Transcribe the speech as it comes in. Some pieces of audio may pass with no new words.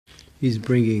He's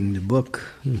bringing the book.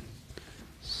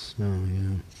 So,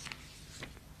 yeah.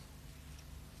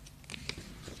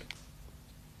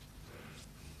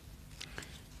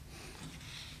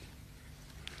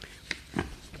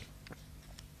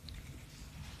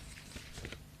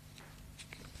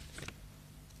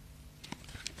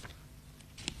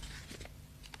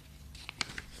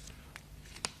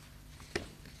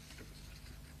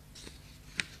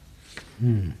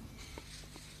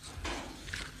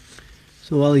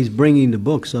 So while he's bringing the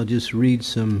books, I'll just read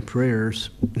some prayers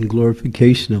in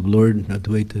glorification of Lord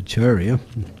Advaita Acarya.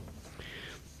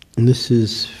 And this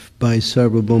is by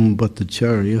Sarvabhauma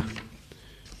Bhattacharya.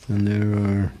 And there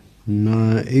are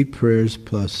 8 prayers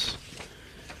plus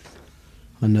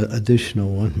an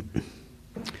additional one.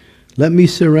 Let me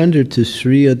surrender to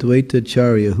Sri Advaita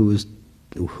Acarya,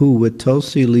 who with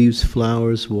tulsi leaves,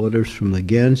 flowers, waters from the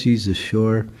Ganges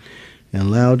ashore, and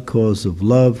loud calls of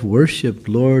love, worshipped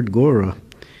Lord Gora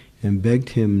and begged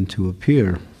him to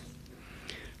appear.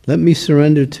 Let me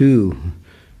surrender to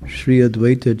Sri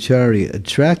Advaita Acarya,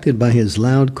 attracted by his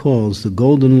loud calls, the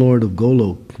golden Lord of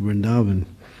Golok, Vrindavan,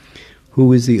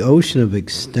 who is the ocean of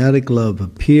ecstatic love,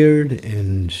 appeared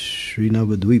in Sri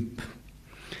Navadvip.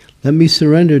 Let me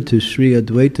surrender to Sri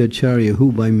Advaita Acarya,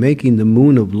 who by making the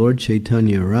moon of Lord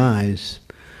Chaitanya rise,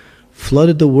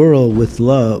 flooded the world with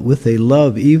love, with a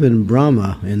love even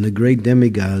Brahma and the great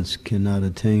demigods cannot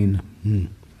attain.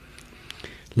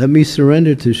 Let me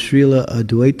surrender to Srila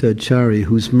Advaita Acarya,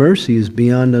 whose mercy is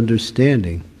beyond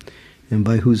understanding, and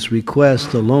by whose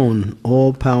request alone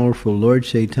all-powerful Lord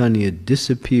Chaitanya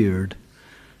disappeared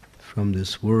from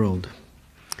this world.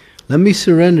 Let me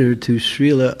surrender to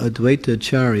Srila Advaita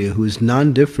Acarya, who is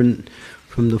non-different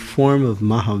from the form of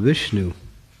Mahavishnu,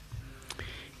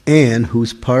 and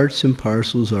whose parts and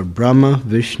parcels are Brahma,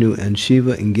 Vishnu, and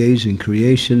Shiva engaged in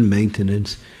creation,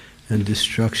 maintenance, and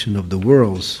destruction of the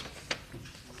worlds.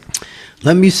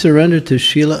 Let me surrender to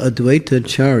Srila Advaita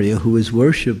Acarya, who is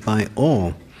worshipped by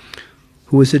all,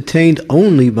 who is attained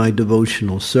only by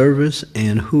devotional service,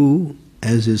 and who,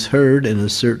 as is heard in a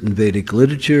certain Vedic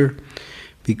literature,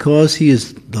 because he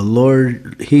is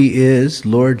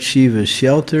Lord Shiva's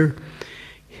shelter,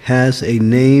 has a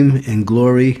name and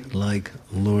glory like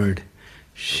Lord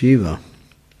Shiva.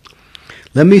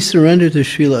 Let me surrender to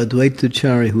Srila Advaita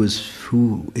Acarya,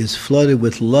 who is flooded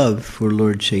with love for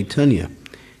Lord Chaitanya,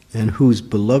 and whose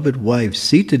beloved wife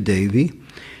Sita Devi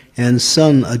and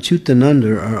son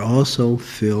Achyutananda are also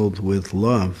filled with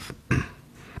love.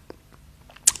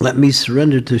 Let me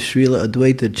surrender to Srila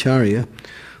Advaita Acarya,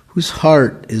 whose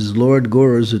heart is Lord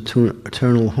Gora's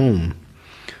eternal home,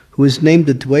 who is named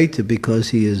Advaita because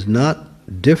he is not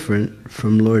different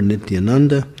from Lord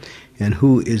Nityananda, and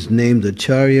who is named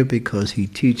Acharya because he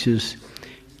teaches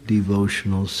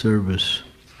devotional service.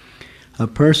 A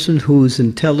person whose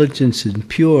intelligence is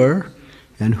pure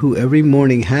and who every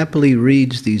morning happily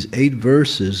reads these 8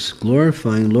 verses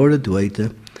glorifying Lord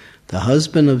Advaita, the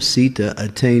husband of Sita,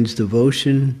 attains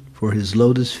devotion for his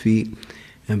lotus feet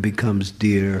and becomes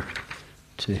dear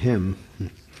to him.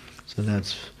 So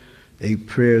that's 8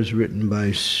 prayers written by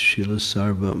Srila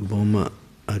Sarvabhauma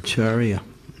Acharya.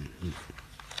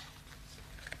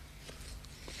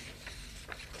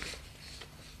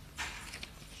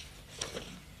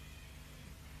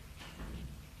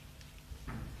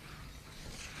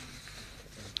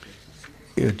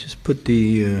 Yeah, just put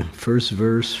the first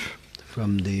verse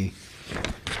from the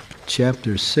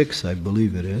chapter 6, I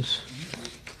believe it is.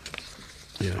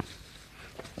 Yeah.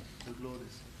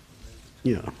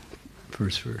 Yeah,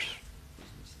 first verse.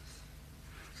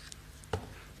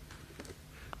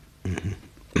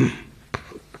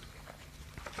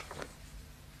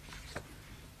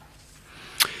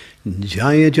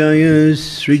 Jaya Jaya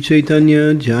Sri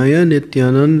Chaitanya Jaya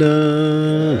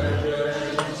Nityananda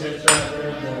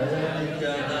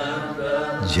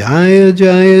Jaya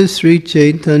Jaya Sri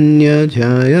Chaitanya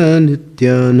Jaya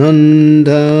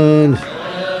Nityananda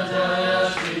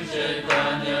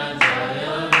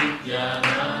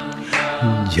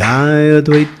Jaya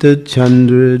Advaita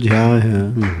Chandra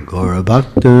Jaya Gaura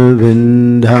Bhakta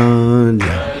Vrinda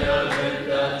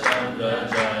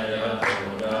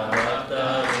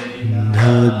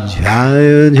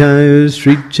Jaya Jaya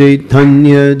Sri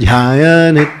Chaitanya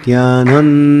Jaya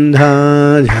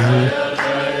Nityananda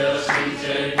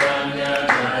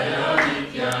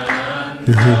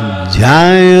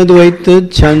Jaya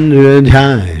Advaita Chandra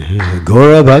Jaya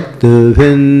Gaura Bhakta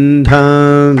Vrinda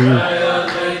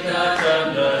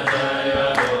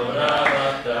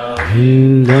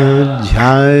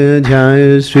Jaya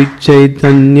Jaya Sri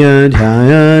Chaitanya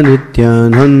Jaya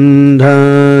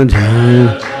Nityananda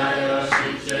Jaya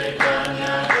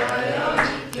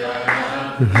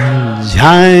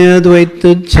Jaya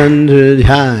Advaita Chandra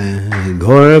Jaya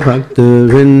Gaura Bhakta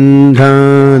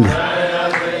Vrinda.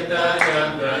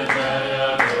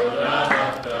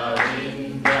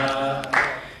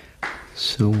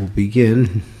 So we'll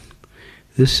begin.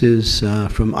 This is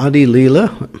from Adi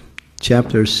Leela,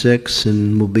 chapter 6,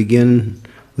 and we'll begin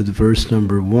with verse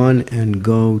number 1 and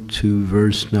go to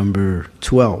verse number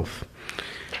 12.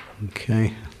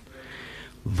 Okay.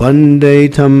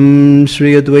 Vande tam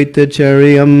Sri Advaita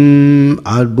Charyam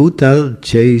Adbhuta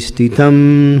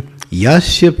Chestitam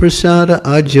Yasya Prasada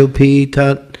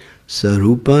Ajopitat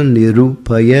Sarupa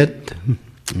Nirupayet.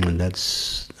 And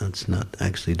that's not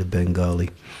actually the Bengali.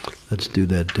 Let's do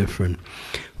that different.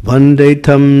 Vande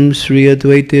tam Sri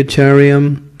Advaita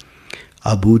Charyam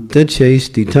Adbhuta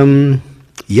Chestitam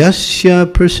Yasya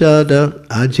Prasada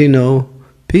Ajino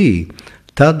Pi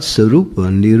Tad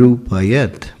Sarupa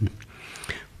Nirupayet.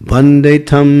 Vande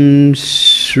tam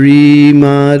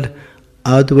Srimad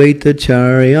Advaita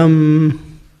Charyam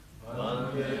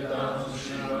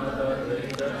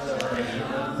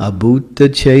Abhuta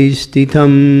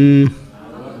Chestitam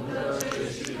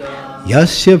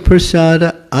Yasya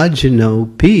Prasada Ajno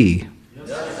Pi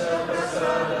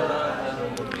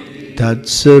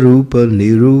Tatsarupa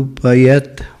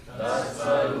Nirupayet.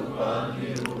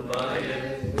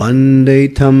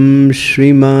 Vande tam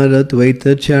Srimad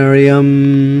Advaita Charyam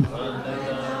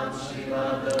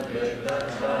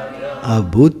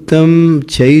Abhutam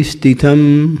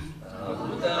Chestitam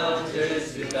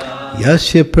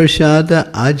Yasya Prasada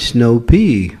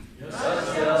Ajnopi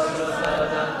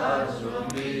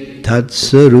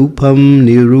Tatsarupam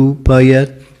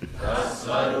Nirupayat.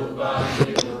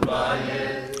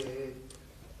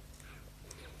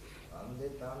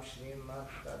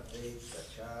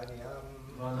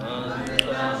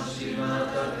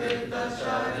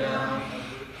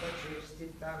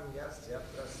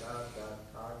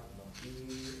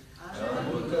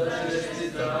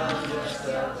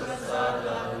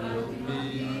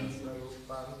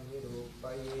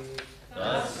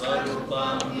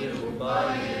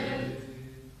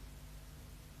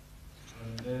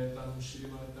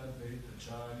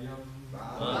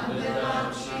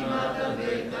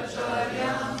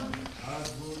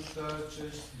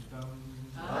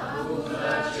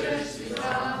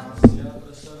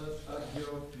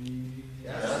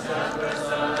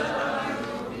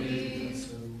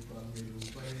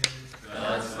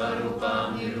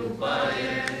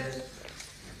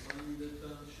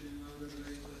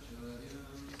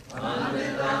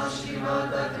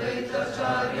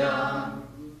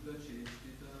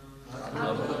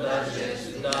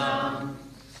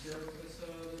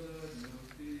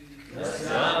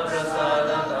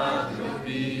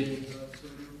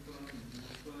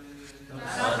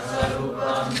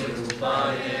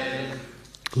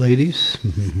 Ladies.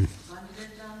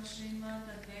 Vanditam Srimad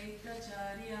Advaita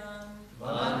Charyam.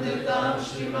 Vanditam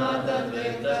Srimad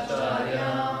Advaita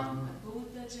Charyam.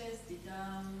 Adbhuta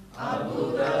Chestitam.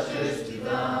 Adbhuta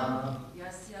Chestitam.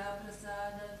 Yasya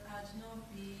Prasadat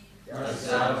Ajnopi.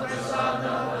 Yasya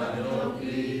Prasadat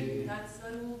Ajnopi.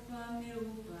 Tatsvarupam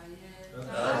Nirupayet.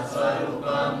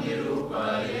 Tatsvarupam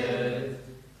Nirupayet.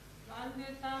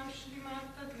 Vanditam Srimad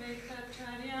Advaita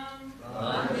Charyam.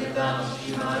 Vanditam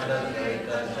Srimad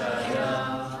Advaita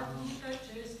Charyam. Adbhuta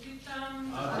Chestitam.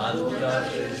 Adbhuta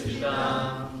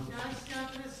Chestitam. Yasya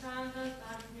Prasadat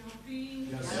Ajnopi.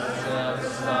 Yasya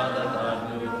Prasadat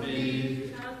Ajnopi.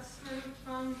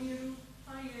 Tatsvarupam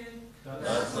Nirupayet.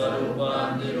 Tatsvarupam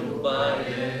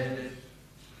Nirupayet.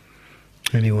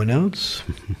 Anyone else?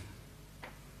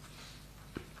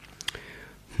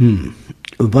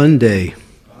 One day,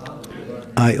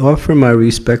 I offer my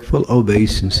respectful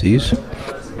obeisances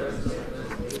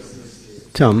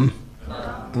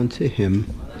unto him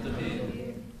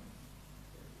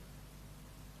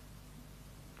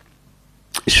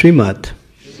Srimad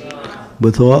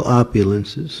with all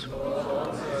opulences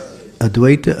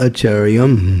Advaita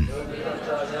Acharyam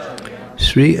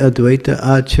Sri Advaita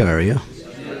Acharya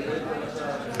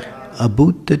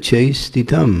Abhuta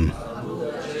Chestitam,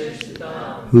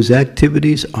 whose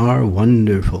activities are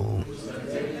wonderful.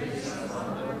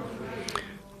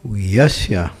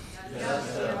 Yasya,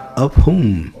 of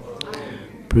whom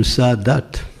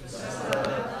prasadat,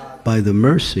 by the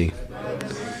mercy,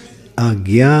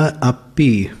 agya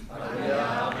api,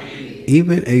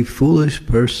 even a foolish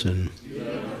person,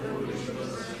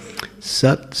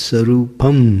 sat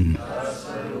sarupam,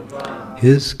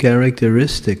 his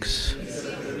characteristics,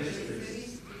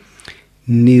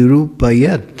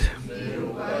 nirupayat,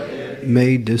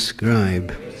 may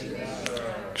describe.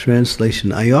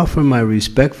 Translation: I offer my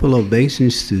respectful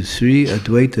obeisance to Sri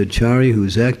Advaita Acharya,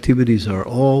 whose activities are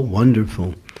all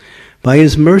wonderful. By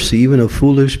his mercy, even a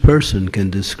foolish person can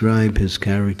describe his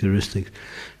characteristics.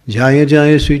 Jaya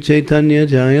Jaya Sri Chaitanya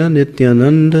Jaya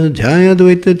Nityananda Jaya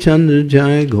Advaita Chandra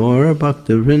Jaya Gaura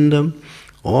Bhakta Vrindam.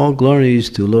 All glories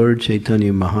to Lord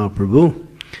Chaitanya Mahaprabhu.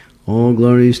 All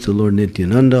glories to Lord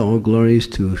Nityananda. All glories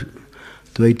to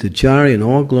Advaita Acarya, and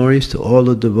all glories to all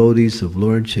the devotees of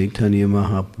Lord Chaitanya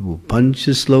Mahaprabhu.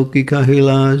 Pancha Sloki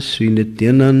Kahila Sri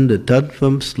Nityananda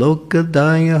Tattvam Sloka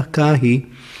Daya Kahi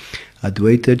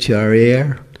Advaita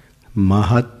Acarya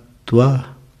Mahatva.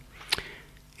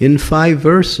 In 5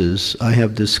 verses, I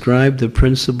have described the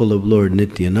principle of Lord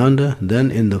Nityananda.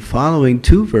 Then in the following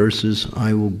 2 verses,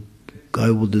 I will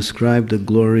describe the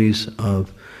glories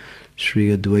of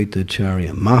Sri Advaita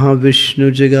Acarya.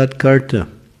 Mahavishnu Jagat Karta.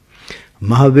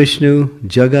 Mahavishnu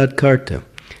Jagat Karta.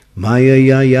 Maya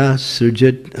Yaya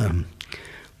Surjit.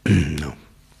 No.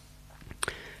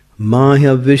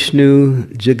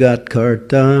 Mahavishnu Jagat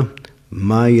Karta.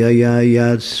 Maya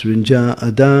Yaya Srinja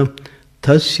Ada.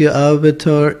 Tasya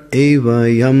avatar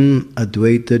evayam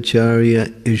Advaita Acarya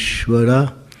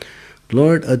Ishvara.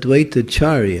 Lord Advaita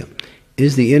Acarya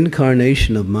is the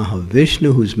incarnation of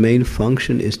Mahavishnu, whose main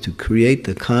function is to create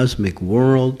the cosmic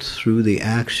world through the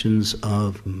actions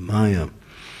of Maya.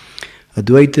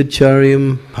 Advaita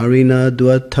Acaryam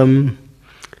Harinadvatam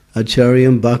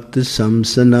Acharyam Bhakta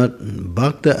Samsanat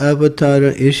Bhakta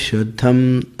Avatara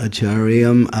Ishadtam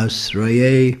Acharyam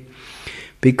Asraye.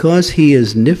 Because he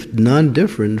is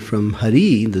non-different from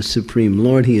Hari, the Supreme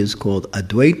Lord, he is called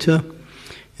Advaita.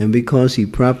 And because he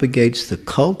propagates the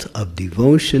cult of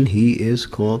devotion, he is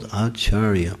called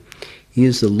Acharya. He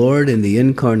is the Lord and the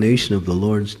incarnation of the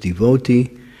Lord's devotee.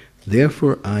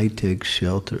 Therefore, I take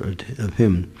shelter of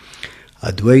him.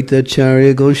 Advaita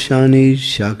Acarya Goshani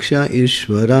Shaksha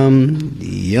Ishwaram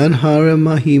Yanhara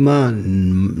Mahima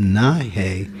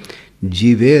Nahe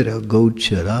Jivera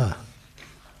Gochara.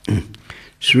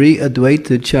 Sri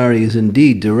Advaita Acarya is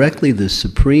indeed directly the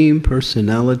Supreme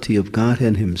Personality of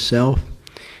Godhead himself.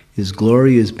 His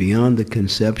glory is beyond the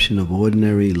conception of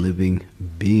ordinary living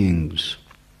beings.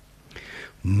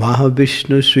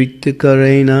 Mahavishnu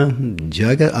Sritakarena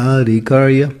Jagat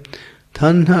Acarya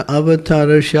Tanha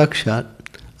Avatara Shakshat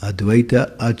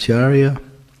Advaita Acarya.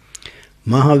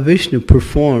 Mahavishnu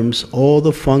performs all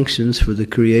the functions for the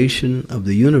creation of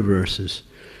the universes.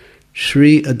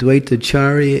 Sri Advaita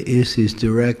Acarya is his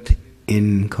direct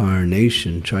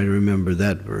incarnation. Try to remember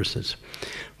that verses.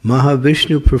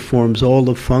 Mahavishnu performs all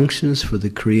the functions for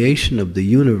the creation of the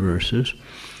universes.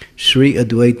 Sri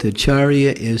Advaita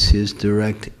Acarya is his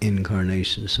direct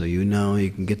incarnation. So you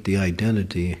can get the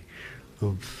identity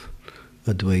of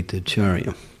Advaita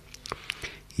Acarya.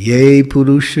 Ye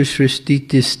Purusha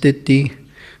Sristiti Stiti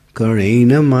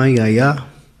Karena Mayaya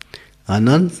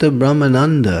Ananta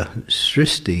Brahmananda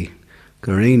Sristi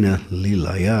Karena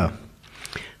Lilaya.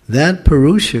 That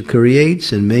Purusha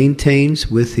creates and maintains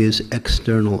with his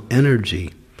external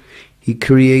energy. He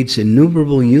creates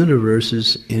innumerable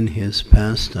universes in his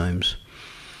pastimes.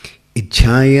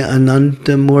 Ichaya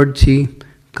Ananta Murti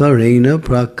Karena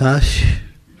Prakash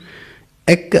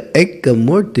Ekka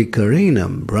Murti Karena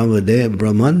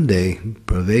Brahmande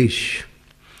Pravesh.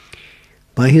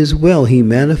 By his will, he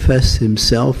manifests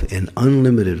himself in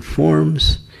unlimited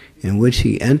forms, in which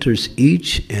he enters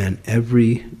each and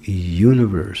every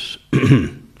universe.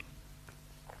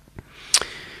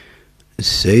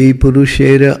 Se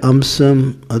Purushera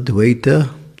Amsam Advaita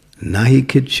Nahi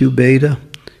Kichubeda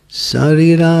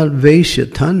Sarira Vesha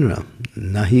Tanra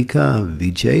Nahika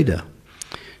Vijeda.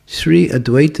 Sri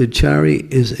Advaita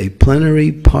Acarya is a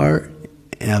plenary part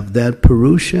of that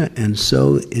Purusha, and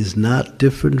so is not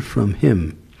different from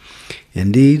him.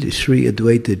 Indeed, Sri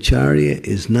Advaita Acarya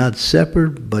is not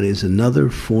separate, but is another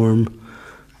form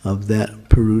of that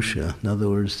Purusha. In other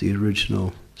words, the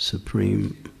original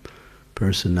Supreme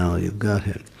Personality of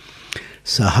Godhead.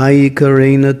 Sahayi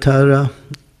Karena Tara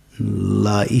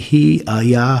Laihi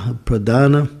Aya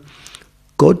Pradana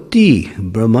Koti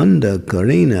Brahmanda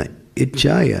Karena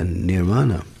Ichaya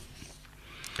Nirvana.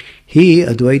 He,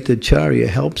 Advaita Acarya,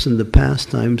 helps in the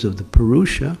pastimes of the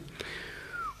Purusha,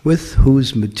 with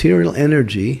whose material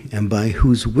energy and by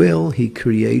whose will he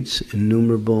creates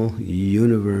innumerable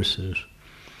universes.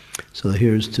 So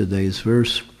here's today's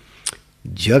verse.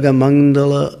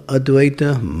 Jagamangala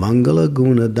Advaita Mangala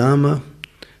Guna Dhamma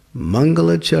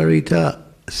Mangala Charita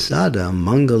Sada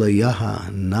Mangala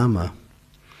Yaha Nama.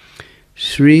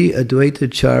 Sri Advaita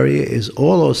Acarya is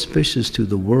all auspicious to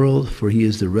the world, for he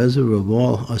is the reservoir of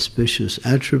all auspicious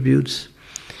attributes.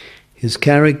 His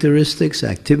characteristics,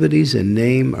 activities, and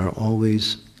name are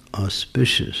always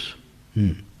auspicious.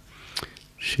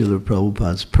 Srila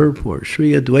Prabhupada's purport.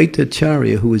 Sri Advaita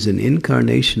Acarya, who is an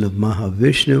incarnation of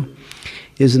Mahavishnu,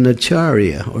 is an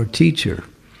Acharya or teacher.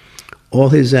 All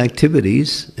his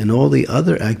activities and all the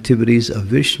other activities of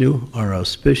Vishnu are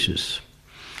auspicious.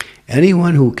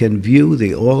 Anyone who can view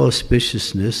the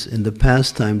all-auspiciousness in the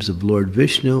pastimes of Lord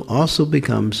Vishnu also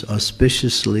becomes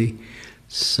auspiciously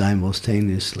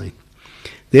simultaneously.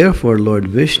 Therefore, Lord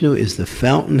Vishnu is the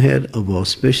fountainhead of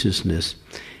auspiciousness.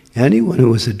 Anyone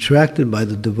who is attracted by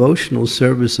the devotional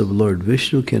service of Lord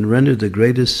Vishnu can render the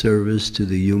greatest service to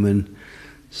the human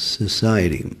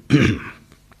society.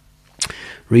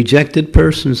 Rejected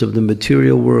persons of the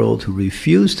material world who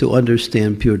refuse to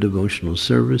understand pure devotional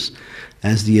service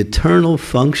as the eternal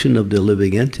function of the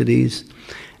living entities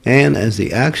and as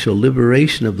the actual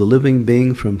liberation of the living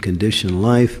being from conditioned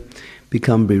life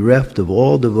become bereft of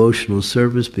all devotional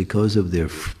service because of their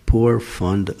poor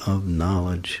fund of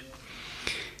knowledge.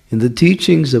 In the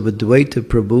teachings of Advaita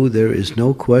Prabhu, there is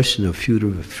no question of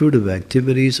fruitive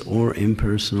activities or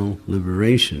impersonal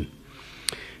liberation.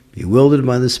 Bewildered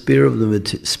by the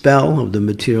spell of the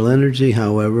material energy,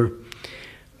 however,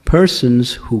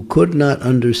 persons who could not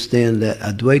understand that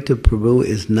Advaita Prabhu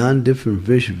is non-different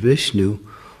Vishnu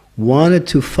wanted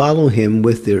to follow him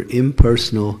with their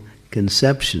impersonal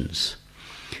conceptions.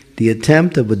 The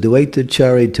attempt of Advaita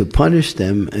Acharya to punish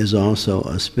them is also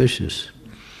auspicious.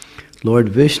 Lord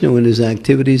Vishnu in his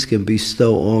activities can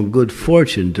bestow all good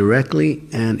fortune directly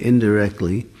and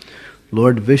indirectly.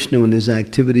 Lord Vishnu in his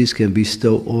activities can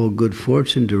bestow all good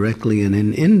fortune directly and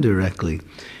indirectly.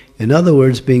 In other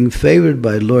words, being favored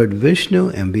by Lord Vishnu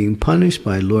and being punished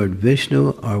by Lord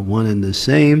Vishnu are one and the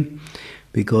same,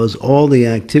 because all the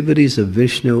activities of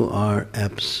Vishnu are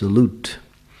absolute.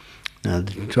 Now,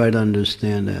 try to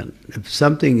understand that. If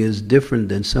something is different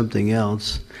than something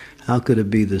else, how could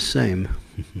it be the same?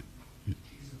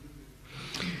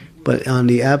 But on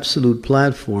the absolute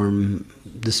platform,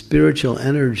 the spiritual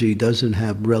energy doesn't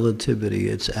have relativity,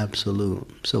 it's absolute.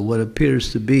 So what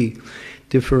appears to be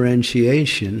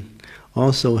differentiation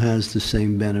also has the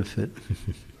same benefit.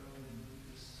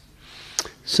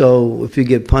 So if you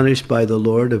get punished by the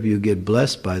Lord, if you get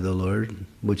blessed by the Lord,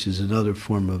 which is another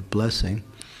form of blessing,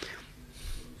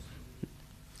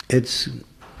 it's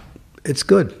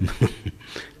good.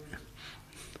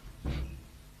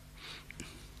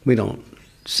 We don't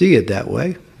see it that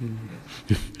way,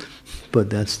 but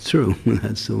that's true.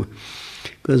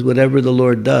 Because whatever the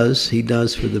Lord does, He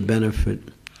does for the benefit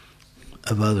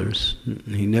of others.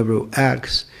 He never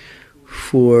acts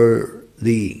for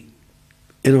the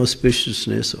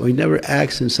inauspiciousness, or He never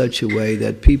acts in such a way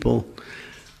that people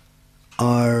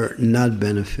are not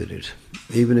benefited.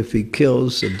 Even if He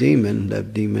kills a demon,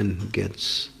 that demon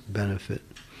gets benefit.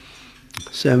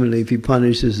 Similarly, if He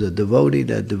punishes a devotee,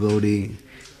 that devotee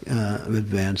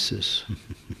advances.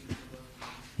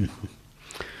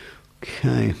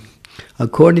 Okay.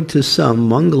 According to some,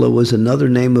 Mangala was another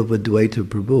name of Advaita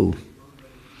Prabhu.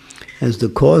 As the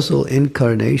causal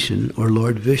incarnation, or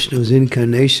Lord Vishnu's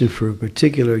incarnation for a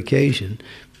particular occasion,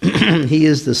 He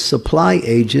is the supply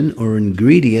agent or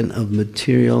ingredient of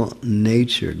material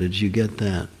nature. Did you get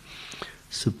that?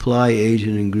 Supply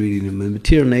agent, ingredient.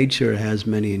 Material nature has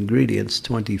many ingredients,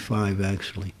 25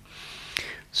 actually.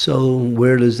 So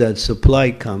where does that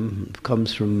supply come? It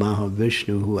comes from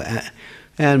Mahavishnu,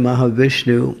 and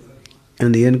Mahavishnu,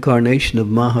 and the incarnation of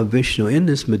Mahavishnu in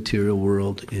this material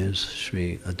world is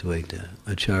Sri Advaita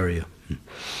Acharya.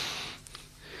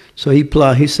 So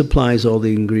he supplies all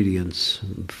the ingredients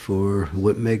for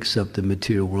what makes up the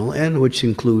material world, and which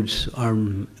includes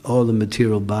all the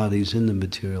material bodies in the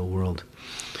material world.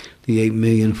 The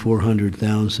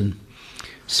 8,400,000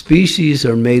 species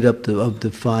are made up of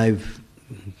the 5,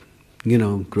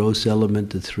 gross element,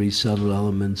 the 3 subtle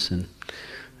elements, and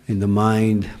in the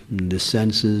mind, and the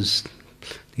senses,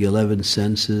 the 11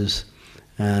 senses,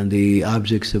 and the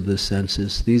objects of the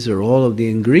senses. These are all of the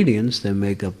ingredients that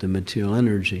make up the material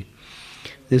energy.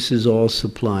 This is all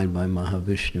supplied by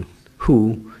Mahavishnu,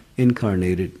 who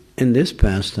incarnated in this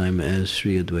pastime as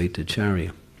Sri Advaita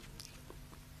Acharya.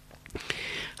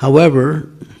 However,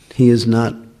 he is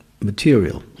not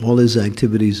material. All his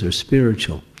activities are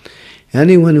spiritual.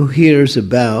 Anyone who hears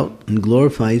about and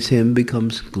glorifies him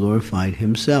becomes glorified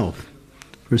himself.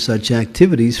 For such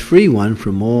activities free one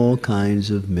from all kinds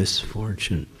of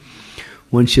misfortune.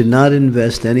 One should not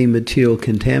invest any material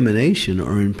contamination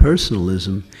or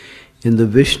impersonalism in the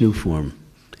Vishnu form.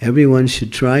 Everyone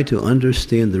should try to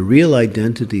understand the real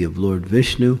identity of Lord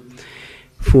Vishnu,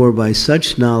 for by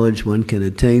such knowledge one can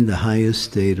attain the highest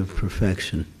state of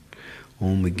perfection.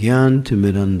 Om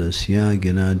Gyantimirandasya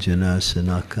Gyanajana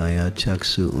Sanakaya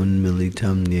Chaksu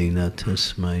Unmilitam Yena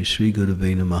Tasmai Shri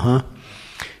Gurave Namaha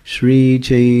Shri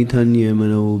Chaitanya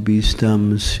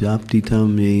Manobhistam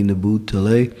Shaptitam Yena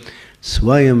Bhutale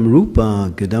Swayam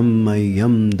Rupa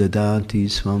Gadammayam Dadati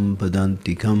Swam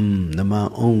Padantikam Nama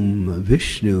Om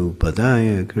Vishnu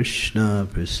Padaya Krishna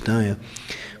Prastaya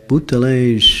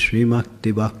Bhutale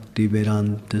Srimakti Bhakti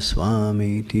Vedanta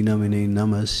Swami Tinamine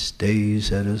Namaste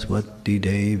Saraswati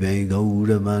Deve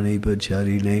Gauravani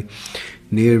Pacharine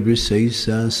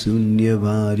Nirvisesa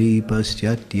Sunyavari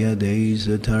Paschatya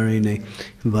Desatarine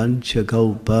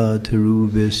Vanchakalpa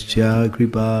Tarubhischa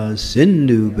Kripa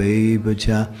Sindhu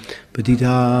Bevacha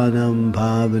Patitanam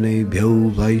Bhavane Bhyo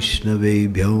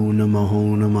Vaishnave Bhyo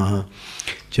Namaho Namaha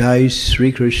Jai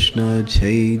Sri Krishna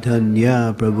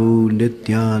Chaitanya Prabhu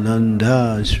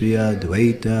Nityananda Sri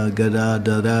Advaita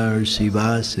Gadadhar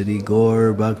Sivasari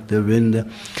Gaur Bhaktavinda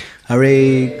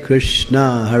Hare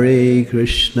Krishna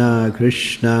Krishna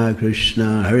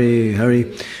Krishna Hare Hare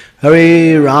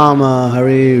Hare Rama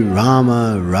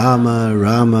Rama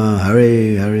Rama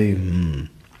Hare Hare.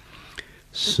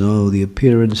 So the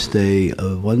appearance day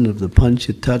of one of the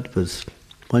Panchatattvas,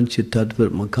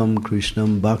 Panchatatvat-makam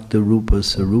Krishnam Bhakta Rupa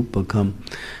Sarupakam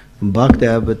Bhakta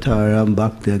Avataram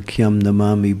Bhakta Kyam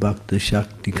Namami Bhakta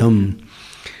Shaktikam.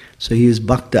 So he is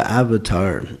Bhakta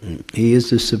Avatar. He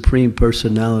is the Supreme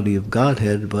Personality of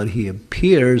Godhead, but he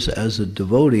appears as a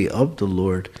devotee of the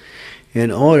Lord in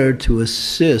order to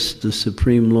assist the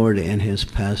Supreme Lord in his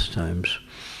pastimes.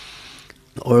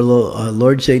 Or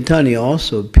Lord Chaitanya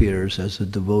also appears as a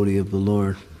devotee of the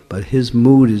Lord, but his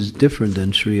mood is different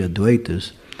than Sri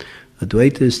Advaita's.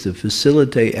 Advaita is to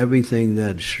facilitate everything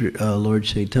that Lord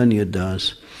Chaitanya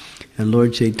does. And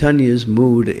Lord Chaitanya's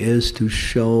mood is to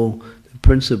show the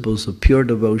principles of pure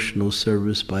devotional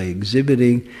service by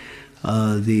exhibiting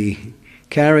the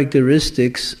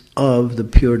characteristics of the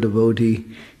pure devotee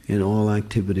in all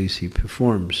activities he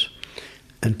performs,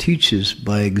 and teaches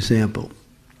by example.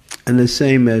 And the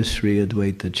same as Sri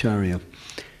Advaita Acarya.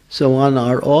 So on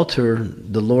our altar,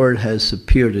 the Lord has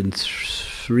appeared in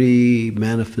three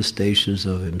manifestations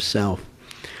of himself.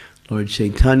 Lord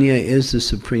Chaitanya is the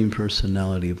Supreme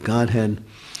Personality of Godhead.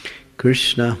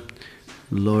 Krishna,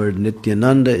 Lord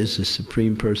Nityananda is the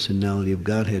Supreme Personality of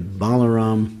Godhead.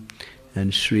 Balaram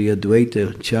and Sri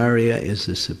Advaita Acarya is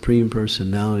the Supreme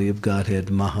Personality of Godhead,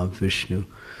 Mahavishnu,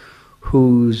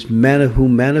 who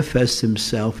manifests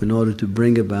himself in order to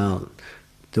bring about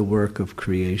the work of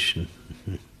creation.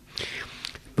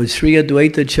 But Sri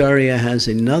Advaita Acarya has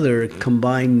another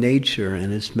combined nature,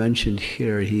 and it's mentioned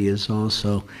here. He is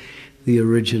also the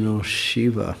original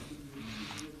Shiva.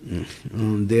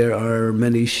 There are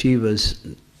many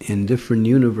Shivas in different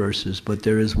universes, but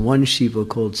there is one Shiva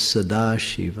called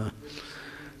Sadashiva.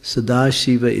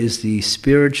 Sadashiva is the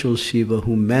spiritual Shiva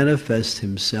who manifests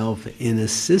himself in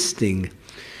assisting,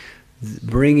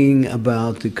 bringing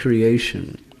about the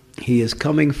creation. He is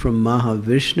coming from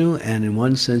Mahavishnu, and in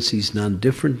one sense he's not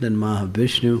different than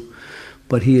Mahavishnu,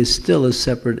 but he is still a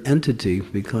separate entity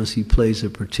because he plays a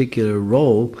particular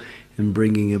role in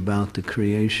bringing about the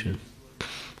creation.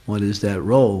 What is that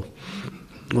role?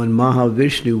 When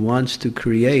Mahavishnu wants to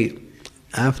create,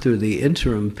 after the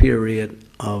interim period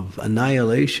of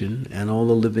annihilation and all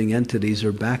the living entities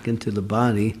are back into the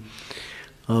body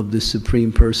of the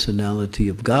Supreme Personality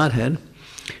of Godhead,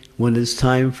 when it's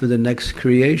time for the next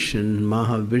creation,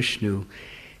 Mahavishnu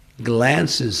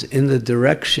glances in the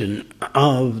direction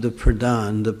of the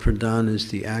Pradhan. The Pradhan is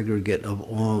the aggregate of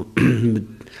all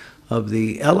of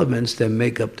the elements that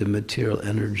make up the material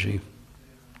energy.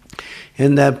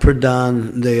 In that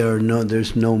Pradhan,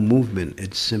 there's no movement.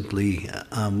 It's simply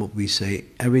what we say,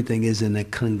 everything is in a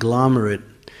conglomerate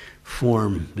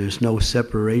form. There's no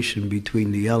separation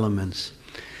between the elements.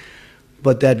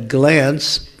 But that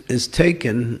glance is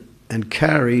taken and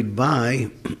carried by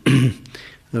the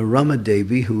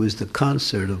Ramadevi, who is the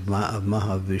consort of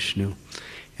Mahavishnu.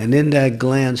 And in that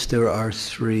glance there are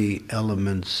three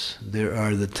elements. There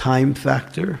are the time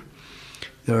factor,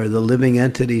 there are the living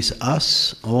entities,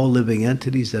 us, all living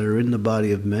entities that are in the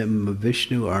body of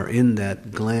Vishnu are in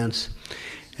that glance.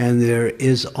 And there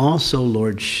is also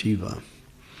Lord Shiva.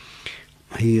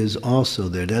 He is also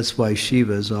there. That's why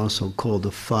Shiva is also called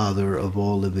the father of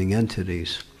all living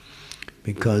entities,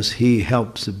 because he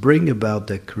helps to bring about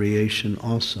that creation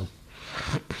also.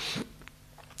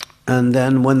 And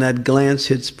then when that glance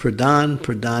hits Pradhan,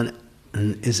 Pradhan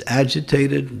is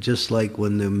agitated, just like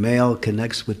when the male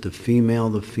connects with the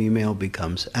female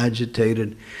becomes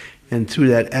agitated. And through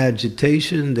that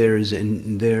agitation, there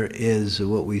is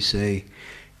what we say,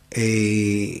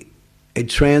 a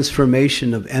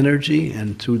transformation of energy,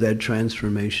 and through that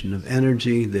transformation of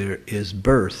energy there is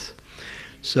birth.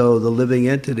 So the living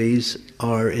entities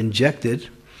are injected.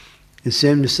 The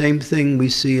same thing we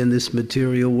see in this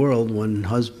material world when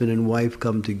husband and wife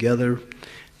come together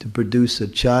to produce a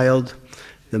child.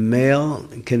 The male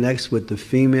connects with the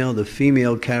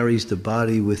female carries the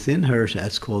body within her,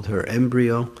 that's called her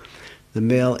embryo. The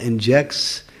male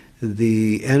injects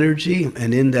the energy,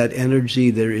 and in that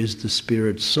energy there is the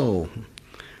spirit soul.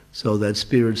 So that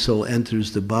spirit soul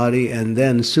enters the body, and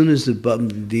then as soon as enters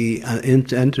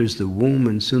the womb,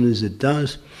 and as soon as it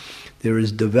does, there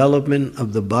is development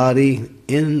of the body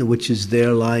which is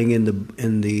there lying in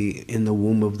the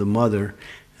womb of the mother,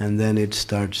 and then it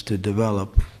starts to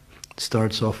develop. It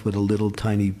starts off with a little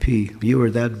tiny pea. You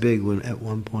were that big at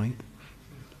one point?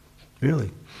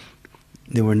 Really?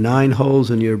 There were 9 holes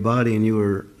in your body and you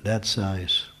were that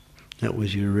size. That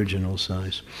was your original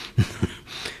size.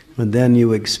 But then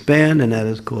you expand, and that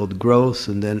is called growth,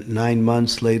 and then 9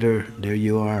 months later, there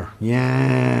you are.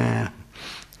 Yeah!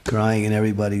 Crying, and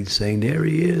everybody saying, there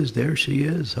he is, there she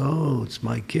is, oh, it's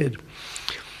my kid.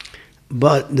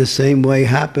 But the same way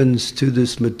happens to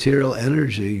this material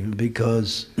energy,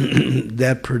 because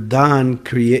that pradhan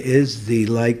is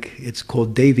it's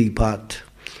called Devi Pat.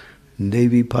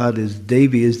 Devi Pat is,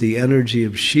 Devi is the energy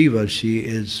of Shiva. She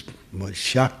is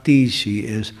Shakti, she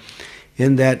is,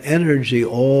 in that energy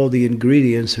all the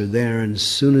ingredients are there, and as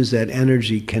soon as that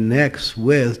energy connects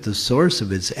with the source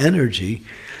of its energy,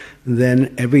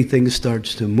 then everything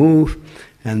starts to move,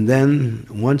 and then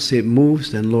once it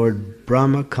moves, then Lord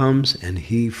Brahma comes and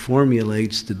he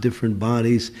formulates the different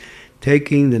bodies,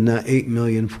 taking the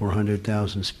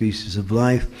 8,400,000 species of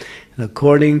life, and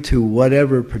according to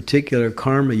whatever particular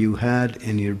karma you had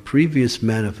in your previous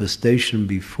manifestation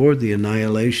before the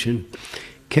annihilation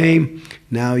came,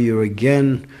 now you're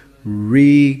again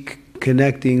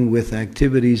reconnecting with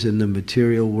activities in the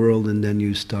material world, and then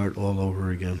you start all over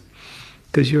again.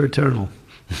 Because you're eternal.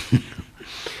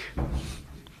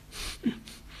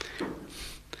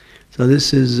 So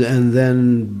this is, and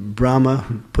then Brahma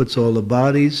puts all the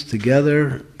bodies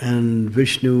together, and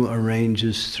Vishnu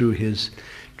arranges through his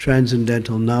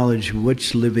transcendental knowledge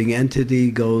which living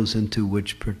entity goes into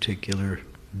which particular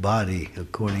body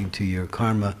according to your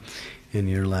karma in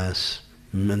the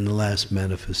last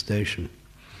manifestation.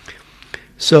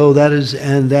 So that is,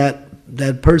 and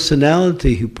that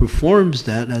personality who performs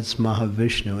that's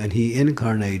Mahavishnu, and he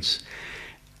incarnates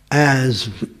as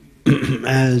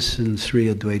in Sri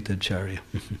Advaita Acarya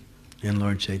in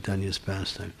Lord Chaitanya's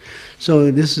pastime.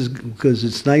 So this is because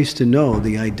it's nice to know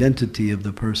the identity of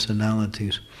the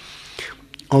personalities.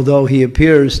 Although he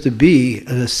appears to be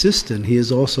an assistant, he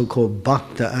is also called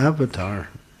Bhakta Avatar.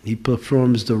 He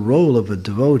performs the role of a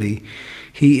devotee.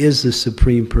 He is the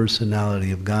Supreme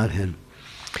Personality of Godhead.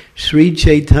 Sri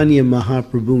Chaitanya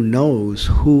Mahaprabhu knows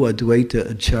who Advaita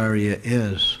Acharya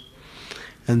is.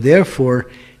 And therefore,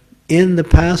 in the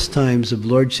pastimes of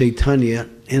Lord Chaitanya,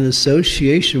 in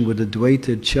association with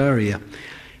Advaita Acharya,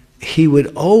 he would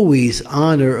always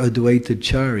honor Advaita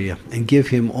Acharya and give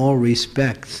him all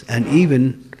respect, and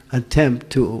even attempt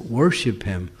to worship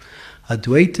him.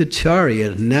 Advaita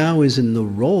Acharya now is in the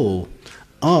role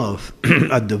of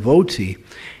a devotee.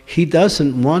 He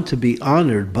doesn't want to be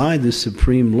honored by the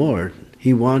Supreme Lord.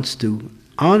 He wants to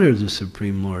honor the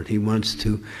Supreme Lord. He wants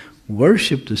to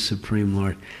worship the Supreme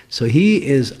Lord. So he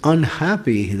is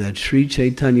unhappy that Sri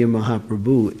Chaitanya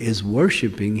Mahaprabhu is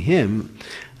worshipping him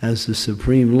as the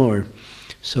Supreme Lord.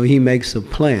 So he makes a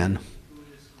plan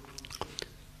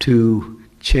to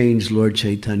change Lord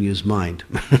Chaitanya's mind.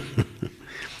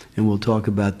 And we'll talk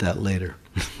about that later.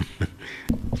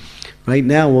 Right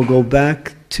now we'll go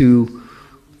back to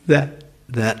that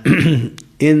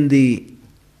in the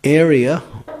area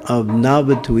of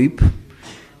Navadvip,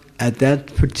 at that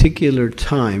particular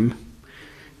time,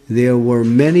 there were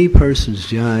many persons.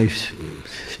 Jai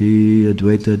Shri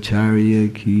Advaita Acharya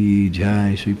ki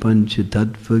Jai, Shri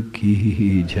Panchatattva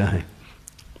ki Jai.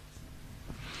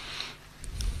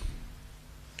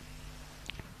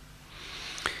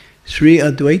 Sri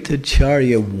Advaita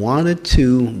Acharya wanted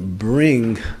to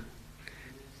bring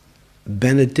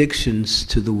benedictions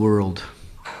to the world.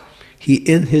 He,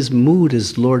 in his mood,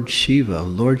 is Lord Shiva.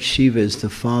 Lord Shiva is the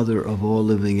father of all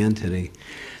living entity.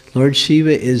 Lord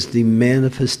Shiva is the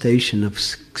manifestation of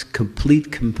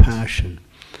complete compassion.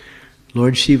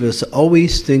 Lord Shiva is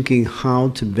always thinking how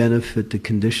to benefit the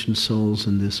conditioned souls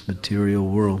in this material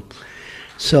world.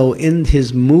 So in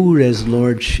his mood as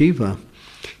Lord Shiva,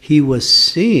 he was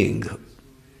seeing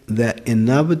that in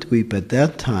Navadvip at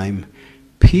that time,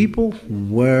 people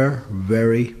were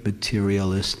very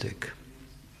materialistic.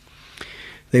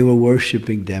 They were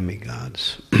worshipping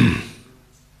demigods.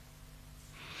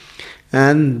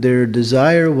 And their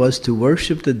desire was to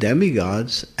worship the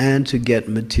demigods and to get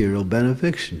material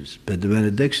benedictions. But the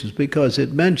benedictions, because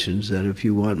it mentions that if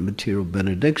you want material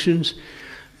benedictions,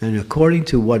 and according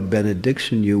to what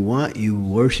benediction you want, you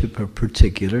worship a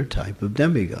particular type of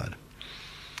demigod.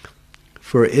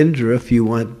 For Indra, if you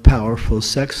want powerful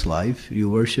sex life, you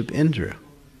worship Indra.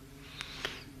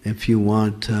 If you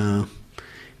want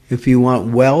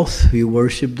wealth, you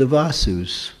worship the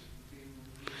Vasus.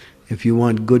 If you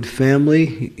want good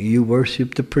family, you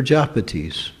worship the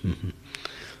Prajapatis.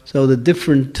 So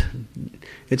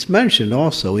it's mentioned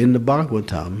also in the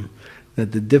Bhagavatam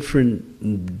that the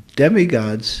different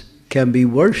demigods can be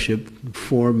worshipped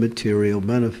for material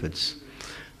benefits.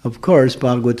 Of course,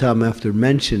 Bhagavatam, after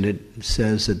mentioning it,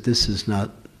 says that this is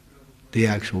not the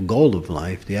actual goal of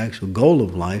life. The actual goal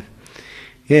of life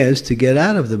is to get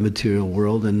out of the material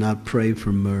world and not pray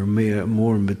for more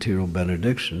material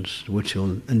benedictions, which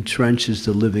entrenches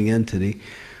the living entity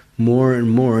more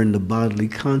and more in the bodily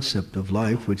concept of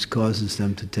life, which causes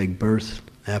them to take birth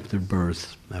after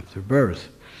birth after birth.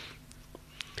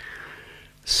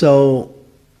 So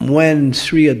when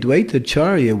Sri Advaita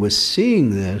Acarya was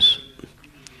seeing this,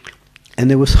 and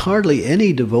there was hardly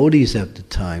any devotees at the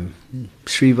time.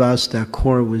 Srivas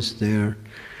Thakur was there.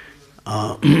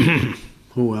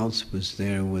 Who else was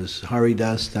there?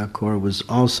 Haridas Thakur was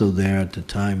also there at the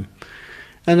time.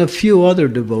 And a few other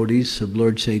devotees of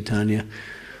Lord Chaitanya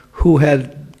who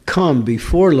had come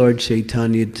before Lord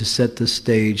Chaitanya to set the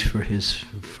stage for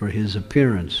his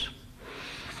appearance.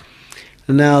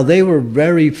 Now they were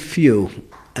very few,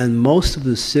 and most of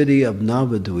the city of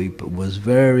Navadvipa was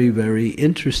very, very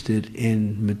interested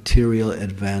in material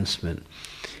advancement.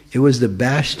 It was the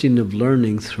bastion of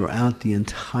learning throughout the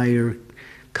entire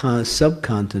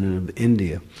subcontinent of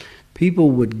India.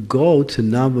 People would go to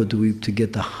Navadvipa to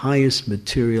get the highest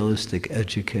materialistic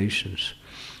educations.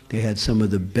 They had some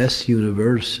of the best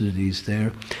universities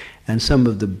there, and some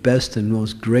of the best and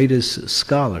most greatest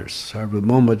scholars.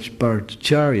 Sarvabhauma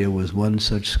Bhattacharya was one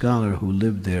such scholar who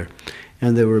lived there,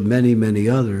 and there were many, many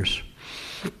others.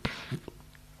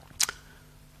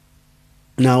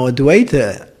 Now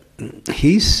Advaita,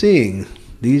 he's seeing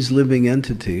these living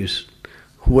entities,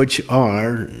 which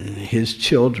are his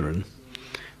children,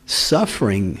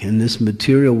 suffering in this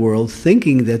material world,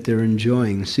 thinking that they're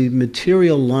enjoying. See,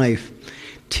 material life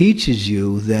teaches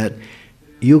you that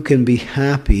you can be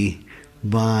happy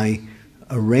by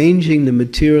arranging the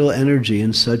material energy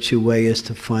in such a way as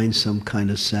to find some kind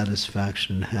of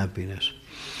satisfaction and happiness.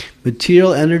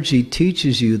 Material energy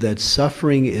teaches you that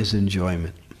suffering is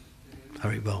enjoyment.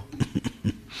 Haribol.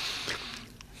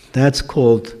 That's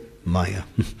called Maya,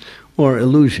 or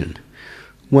illusion.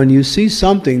 When you see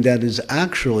something that is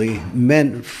actually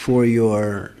meant for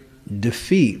your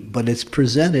defeat, but it's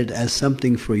presented as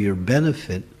something for your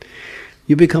benefit,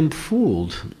 you become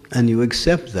fooled, and you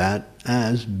accept that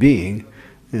as being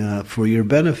for your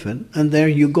benefit, and there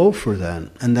you go for that,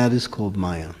 and that is called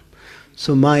Maya.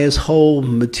 So Maya's whole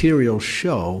material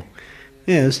show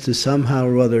is to somehow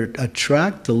or other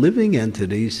attract the living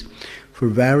entities for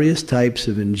various types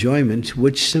of enjoyment,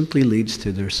 which simply leads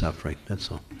to their suffering.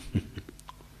 That's all.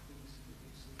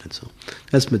 That's all.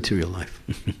 That's material life.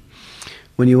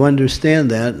 When you understand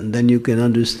that, then you can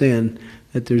understand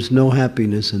that there's no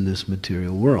happiness in this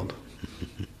material world,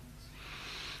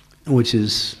 which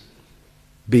is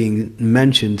being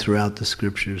mentioned throughout the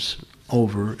scriptures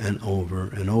over and over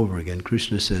and over again.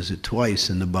 Krishna says it twice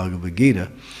in the Bhagavad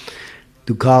Gita.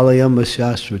 Dukhalayam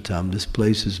ashastratam. This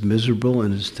place is miserable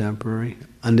and is temporary.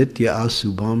 Anitya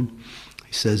asubham.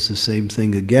 He says the same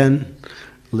thing again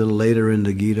a little later in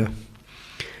the Gita.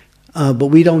 But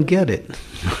we don't get it.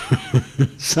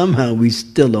 Somehow we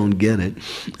still don't get it.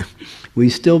 We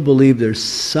still believe there's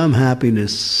some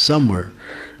happiness somewhere.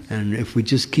 And if we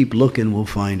just keep looking, we'll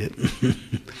find it.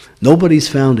 Nobody's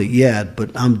found it yet, but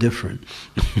I'm different.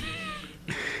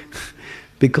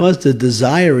 Because the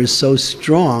desire is so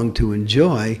strong to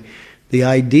enjoy, the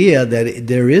idea that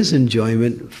there is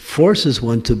enjoyment forces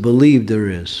one to believe there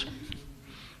is.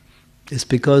 It's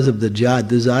because of the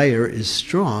desire is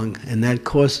strong, and that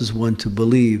causes one to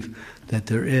believe that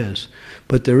there is.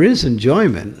 But there is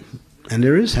enjoyment, and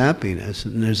there is happiness,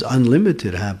 and there's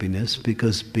unlimited happiness,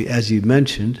 because as you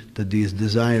mentioned, that the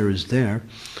desire is there.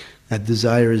 That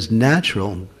desire is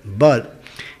natural, but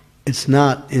it's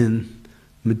not in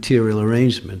material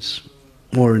arrangements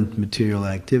or in material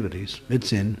activities.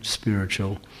 It's in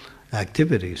spiritual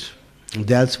activities. And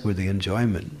that's where the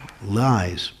enjoyment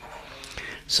lies.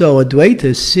 So Advaita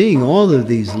is seeing all of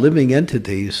these living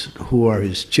entities who are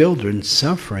his children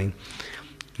suffering.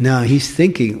 Now he's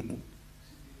thinking,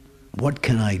 what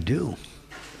can I do?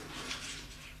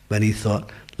 But he thought,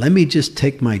 let me just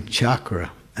take my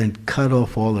chakra and cut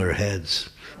off all their heads.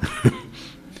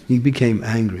 He became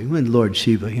angry. When Lord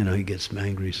Shiva, he gets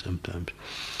angry sometimes.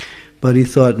 But he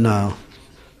thought, no,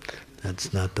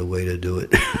 that's not the way to do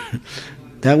it.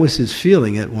 That was his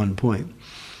feeling at one point.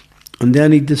 And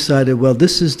then he decided, well,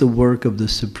 this is the work of the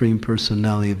Supreme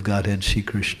Personality of Godhead, Shri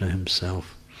Krishna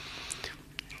himself.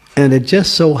 And it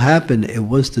just so happened it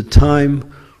was the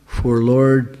time for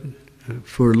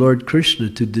Lord Krishna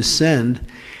to descend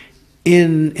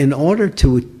in order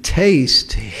to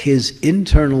taste his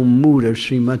internal mood of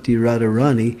Srimati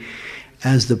Radharani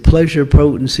as the pleasure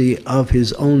potency of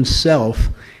his own self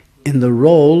in the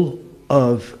role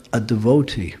of a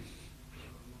devotee.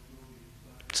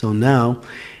 So now,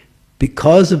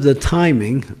 because of the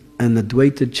timing and the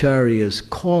Advaita Acharya's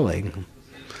calling,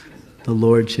 the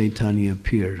Lord Chaitanya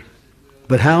appeared.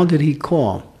 But how did he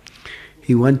call?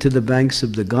 He went to the banks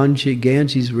of the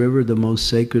Ganges River, the most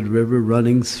sacred river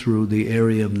running through the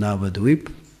area of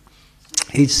Navadvip.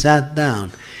 He sat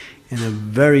down in a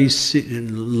very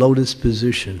lotus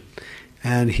position,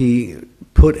 and he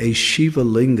put a Shiva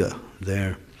Linga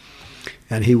there,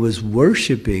 and he was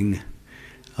worshipping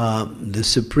the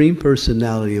Supreme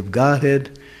Personality of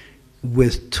Godhead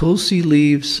with tulsi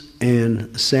leaves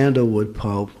and sandalwood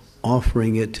pulp,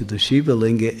 offering it to the Shiva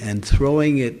Linga and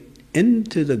throwing it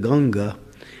into the Ganga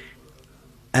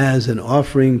as an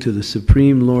offering to the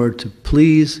Supreme Lord to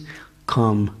please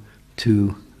come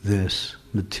to this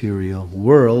material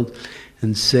world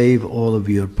and save all of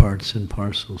your parts and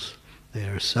parcels. They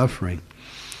are suffering.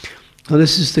 Now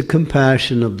this is the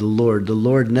compassion of the Lord. The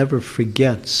Lord never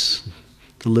forgets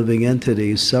the living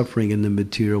entities suffering in the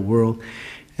material world.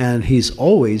 And he's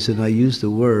always, and I use the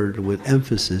word with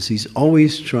emphasis, he's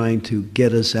always trying to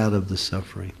get us out of the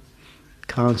suffering.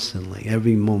 Constantly,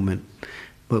 every moment.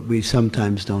 But we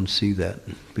sometimes don't see that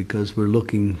because we're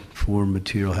looking for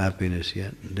material happiness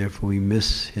yet. Therefore we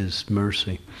miss his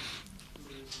mercy.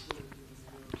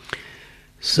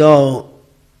 So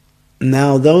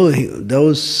now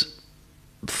those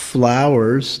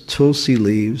flowers, tulsi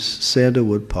leaves,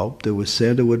 sandalwood pulp, there was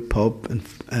sandalwood pulp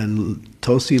and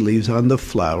tulsi leaves on the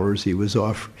flowers he was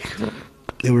offering.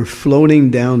 They were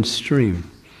floating downstream.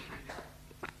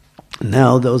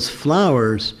 Now those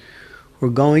flowers were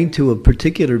going to a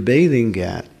particular bathing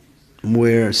ghat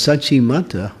where Sachi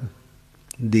Mata,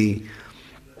 the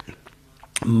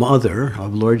mother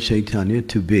of Lord Chaitanya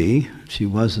to be, she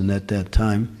wasn't at that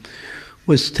time,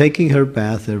 was taking her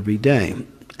bath every day.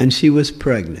 And she was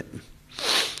pregnant.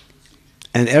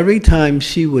 And every time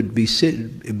she would be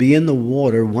in the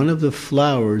water, one of the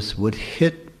flowers would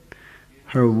hit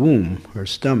her womb, her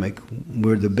stomach,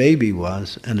 where the baby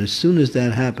was, and as soon as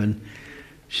that happened,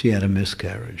 she had a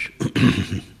miscarriage.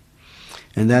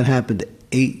 And that happened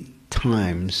 8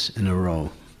 times in a row.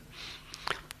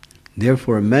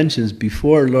 Therefore it mentions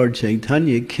before Lord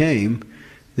Chaitanya came,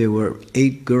 there were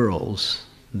 8 girls.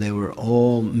 They were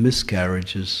all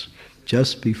miscarriages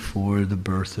just before the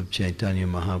birth of Chaitanya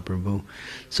Mahaprabhu.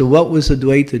 So what was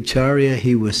Advaita Acharya?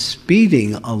 He was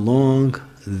speeding along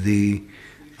the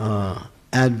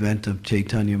advent of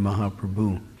Chaitanya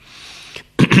Mahaprabhu.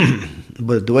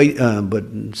 But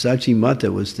Sachi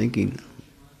Mata was thinking,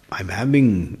 I'm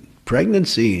having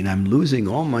pregnancy and I'm losing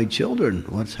all my children.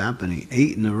 What's happening?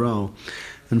 8 in a row.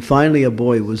 And finally a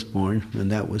boy was born,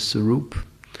 and that was Sarup,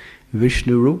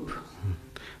 Vishnurup.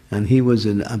 And he was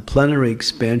in a plenary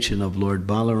expansion of Lord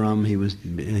Balaram.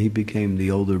 He became the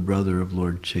older brother of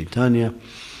Lord Chaitanya.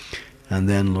 And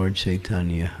then Lord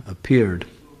Chaitanya appeared.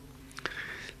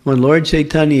 When Lord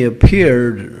Chaitanya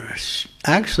appeared,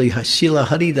 actually Srila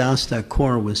Haridas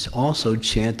Thakur was also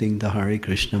chanting the Hare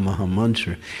Krishna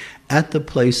Mahamantra. At the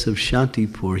place of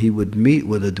Shantipur, he would meet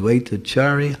with Advaita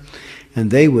Acharya,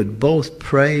 and they would both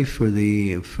pray for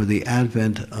the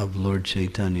advent of Lord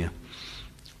Chaitanya.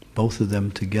 Both of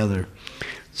them together.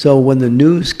 So when the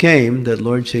news came that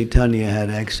Lord Chaitanya had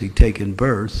actually taken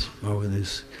birth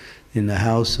in the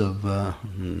house of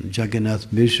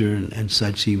Jagannath Mishra and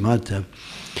Sachi Mata,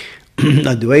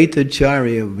 Advaita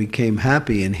Acharya became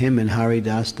happy, and him and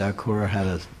Haridas Thakur had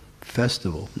a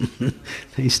festival.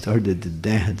 They started to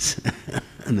dance,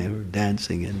 and they were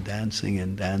dancing and dancing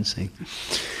and dancing.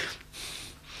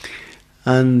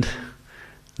 And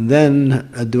then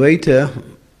Advaita's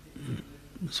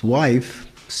wife,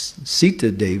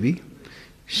 Sita Devi,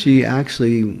 she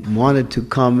actually wanted to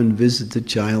come and visit the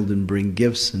child and bring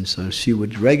gifts, and so she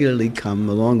would regularly come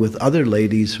along with other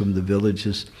ladies from the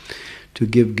villages to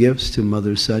give gifts to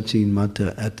Mother Sachi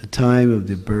Mata at the time of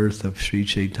the birth of Sri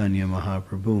Chaitanya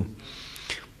Mahaprabhu.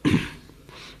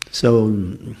 So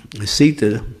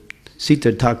Sita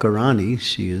Thakurani,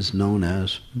 she is known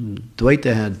as.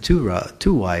 Advaita had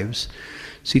two wives.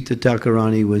 Sita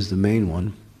Thakurani was the main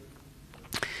one.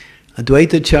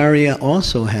 Advaita Acarya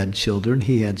also had children.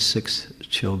 He had 6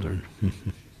 children.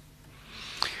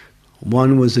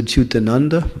 One was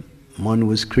Achyutananda, one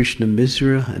was Krishna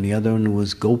Misra, and the other one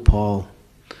was Gopal.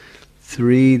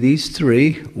 These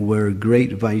three were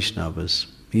great Vaishnavas.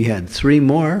 He had 3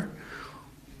 more.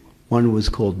 One was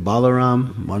called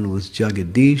Balaram, one was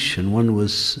Jagadish, and one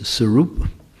was Sarup.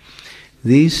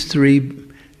 These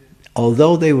 3,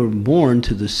 although they were born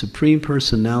to the Supreme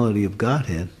Personality of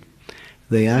Godhead,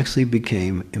 they actually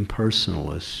became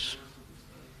impersonalists.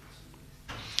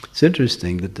 It's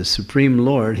interesting that the Supreme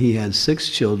Lord, he had 6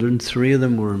 children, 3 of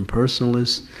them were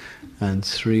impersonalists, and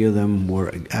 3 of them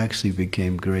actually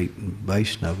became great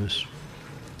Vaishnavas.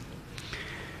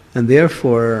 And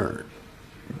therefore,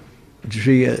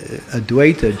 Sri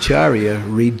Advaita Acarya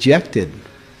rejected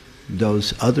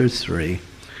those other 3,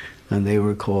 and they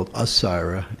were called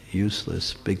asara,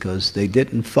 useless, because they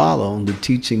didn't follow the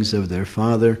teachings of their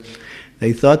father.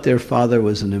 They thought their father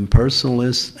was an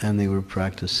impersonalist, and they were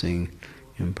practicing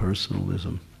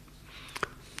impersonalism.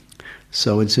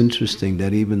 So it's interesting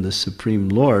that even the Supreme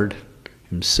Lord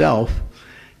himself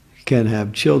can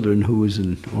have children who is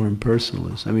or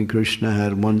impersonalists. I mean, Krishna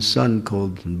had one son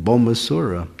called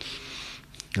Bhaumasura,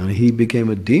 and he became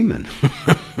a demon.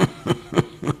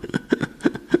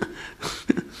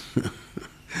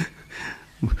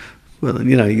 Well,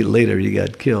 later he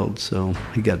got killed, so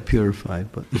he got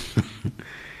purified. But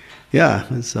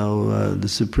yeah, so the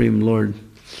Supreme Lord,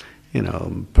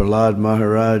 Prahlad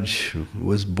Maharaj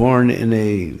was born in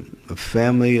a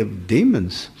family of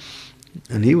demons,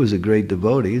 and he was a great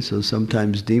devotee. So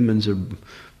sometimes demons are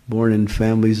born in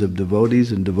families of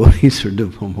devotees, and devotees are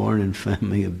born in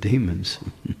family of demons.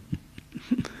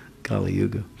 Kali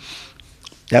Yuga.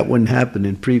 That wouldn't happen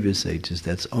in previous ages.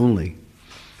 That's only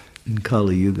in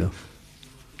Kali Yuga.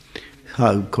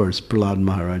 Of course, Prahlad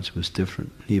Maharaj was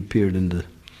different. He appeared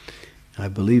I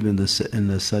believe, in the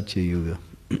Satya Yuga.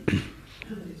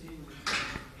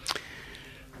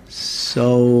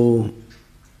 So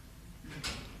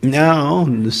now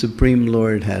the Supreme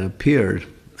Lord had appeared,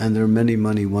 and there are many,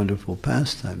 many wonderful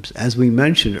pastimes. As we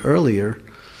mentioned earlier,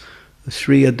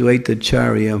 Sri Advaita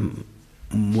Acarya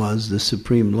was the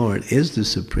Supreme Lord, is the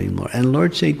Supreme Lord, and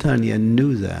Lord Chaitanya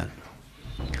knew that.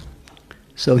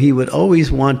 So he would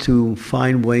always want to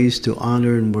find ways to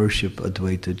honor and worship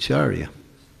Advaita Acarya.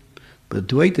 But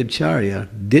Advaita Acarya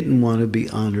didn't want to be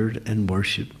honored and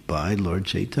worshipped by Lord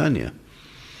Chaitanya.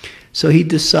 So he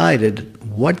decided,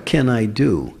 what can I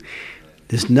do?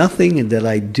 There's nothing that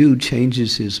I do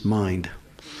changes his mind.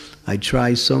 I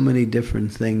try so many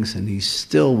different things, and he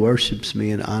still worships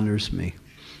me and honors me.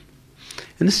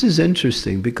 And this is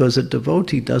interesting, because a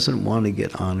devotee doesn't want to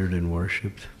get honored and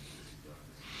worshipped.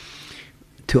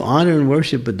 To honor and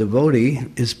worship a devotee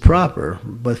is proper,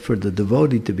 but for the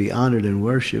devotee to be honored and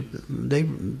worshipped,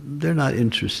 they're not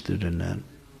interested in that.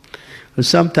 Or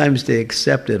sometimes they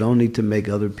accept it only to make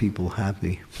other people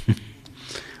happy.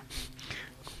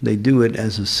 They do it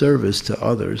as a service to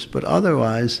others, but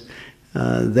otherwise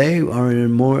they are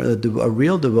in a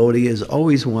real devotee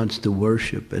always wants to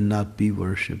worship and not be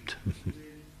worshipped.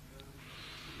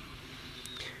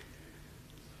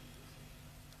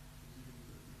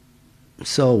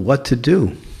 So what to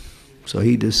do? So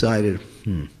he decided,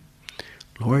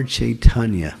 Lord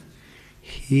Chaitanya,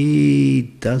 he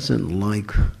doesn't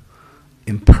like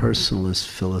impersonalist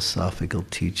philosophical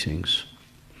teachings.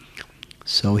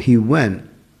 So he went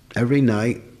every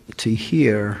night to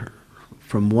hear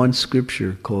from one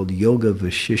scripture called Yoga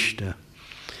Vashishta.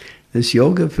 This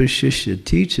Yoga Vashishta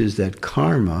teaches that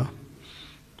karma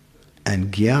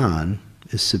and jnana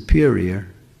is superior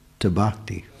to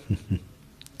bhakti.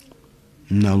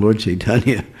 Now Lord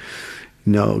Chaitanya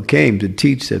came to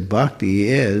teach that bhakti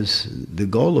is the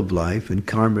goal of life, and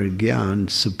karma and jnana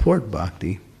support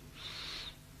bhakti.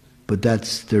 But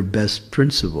that's their best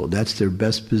principle, that's their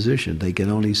best position. They can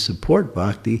only support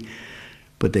bhakti,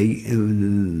 but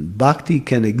bhakti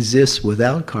can exist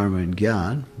without karma and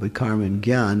jnana, but karma and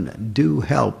jnana do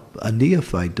help a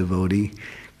neophyte devotee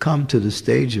come to the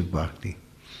stage of bhakti.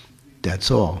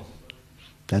 That's all.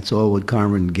 That's all what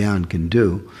karma and jnana can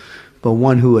do. But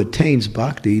one who attains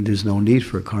bhakti, there's no need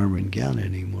for karma and jnana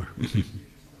anymore.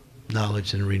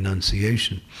 Knowledge and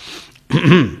renunciation.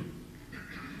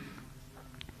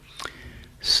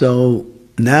 So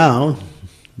now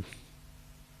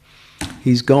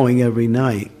he's going every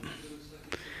night,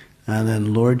 and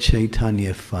then Lord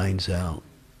Chaitanya finds out,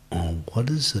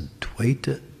 what is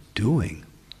Advaita doing?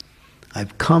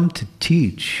 I've come to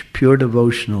teach pure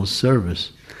devotional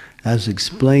service, as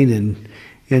explained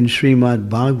in Srimad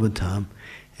Bhagavatam,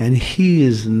 and he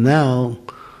is now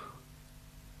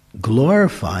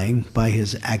glorifying by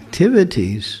his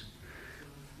activities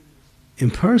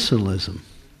impersonalism.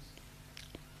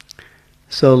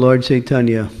 So Lord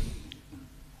Chaitanya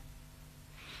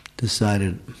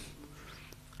decided,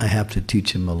 I have to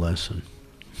teach him a lesson.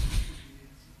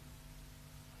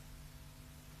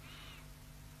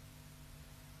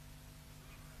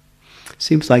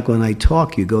 Seems like when I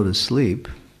talk, you go to sleep,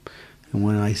 and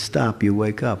when I stop, you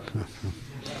wake up.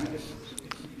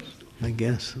 I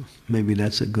guess maybe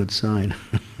that's a good sign.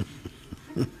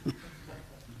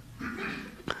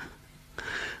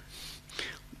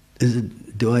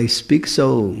 Do I speak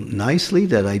so nicely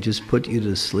that I just put you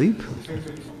to sleep?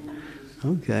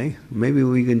 Okay, maybe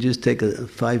we can just take a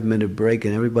 5-minute break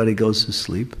and everybody goes to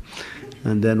sleep,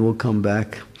 and then we'll come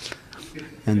back,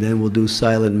 and then we'll do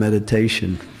silent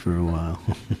meditation for a while.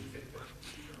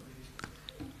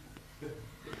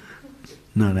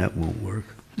 No, that won't work.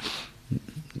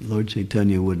 Lord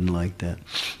Chaitanya wouldn't like that.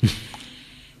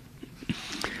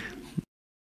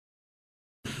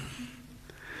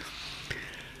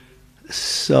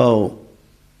 So,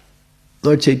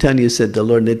 Lord Chaitanya said to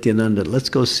Lord Nityananda, let's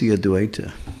go see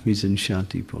Advaita. He's in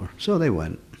Shantipur. So they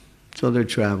went. So they're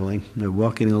traveling. They're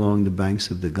walking along the banks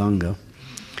of the Ganga.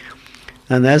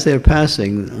 And as they're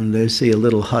passing, and they see a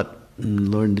little hut, and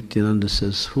Lord Nityananda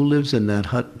says, who lives in that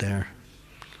hut there?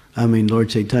 Lord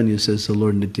Chaitanya says to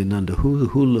Lord Nityananda,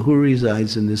 who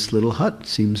resides in this little hut?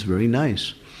 Seems very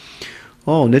nice.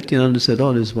 Oh, Nityananda said,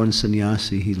 oh, there's one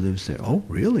sannyasi, he lives there. Oh,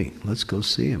 really? Let's go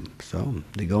see him. So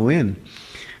they go in,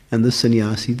 and the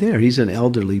sannyasi there, he's an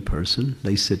elderly person.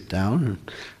 They sit down,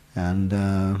 and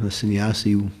the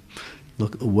sannyasi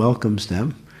welcomes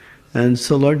them. And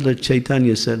so Lord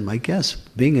Chaitanya said, I guess,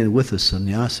 being with a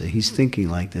sannyasi, he's thinking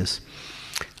like this,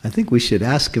 I think we should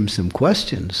ask him some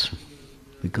questions,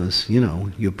 because,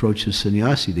 you approach a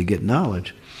sannyasi to get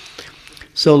knowledge.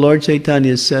 So Lord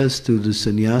Chaitanya says to the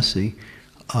sannyasi,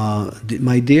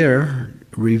 my dear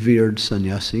revered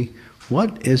sannyasi,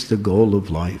 what is the goal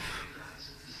of life?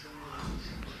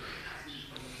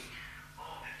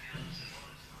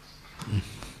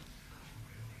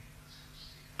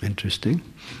 Interesting.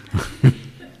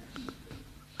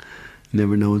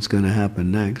 Never know what's going to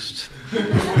happen next.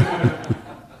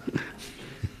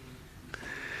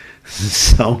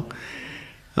 So,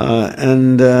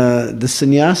 the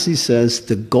sannyasi says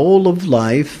the goal of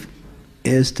life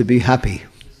is to be happy.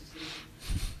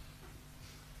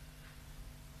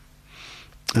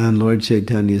 And Lord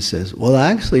Chaitanya says, well,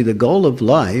 actually the goal of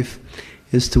life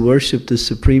is to worship the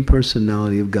Supreme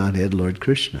Personality of Godhead, Lord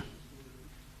Krishna.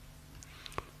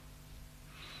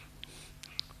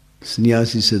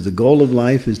 Sannyasi says the goal of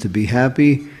life is to be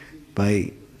happy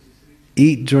by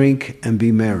eat, drink, and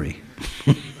be merry.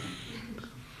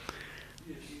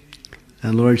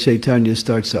 And Lord Chaitanya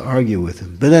starts to argue with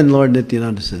him. But then Lord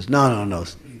Nityananda says, no,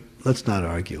 let's not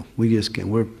argue. We just can't,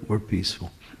 we're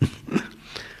peaceful.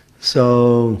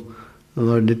 So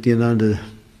Lord Nityananda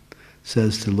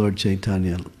says to Lord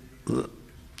Chaitanya,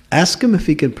 ask him if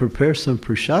he can prepare some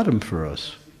prasadam for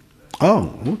us.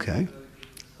 Oh, okay.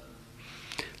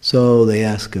 So they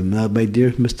ask him, now, my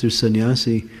dear Mr.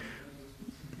 Sannyasi,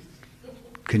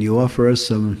 can you offer us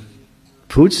some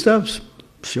foodstuffs?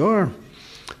 Sure.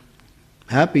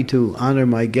 Happy to honor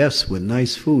my guests with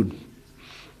nice food.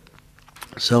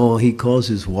 So he calls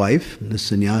his wife. The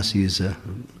sannyasi he's a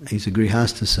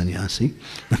grihastha sannyasi.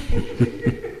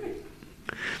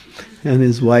 And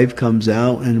his wife comes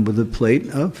out and with a plate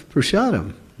of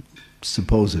prasadam,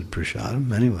 supposed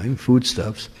prasadam, anyway,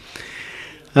 foodstuffs.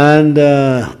 And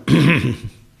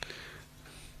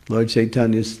Lord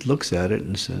Chaitanya looks at it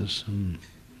and says,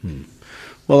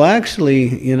 well,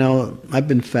 actually, I've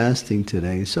been fasting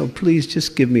today, so please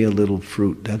just give me a little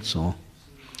fruit, that's all.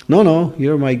 No,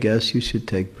 you're my guest, you should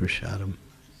take prasadam.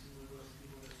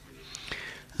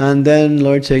 And then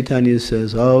Lord Chaitanya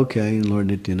says, oh, okay, and Lord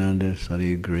Nityananda, so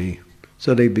they agree.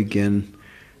 So they begin,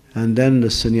 and then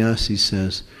the sannyasi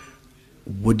says,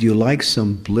 would you like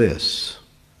some bliss?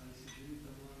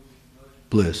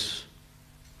 Bliss.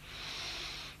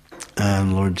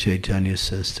 And Lord Chaitanya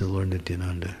says to Lord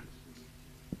Nityananda,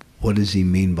 what does he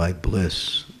mean by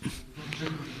bliss?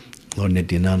 Lord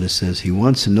Nityananda says he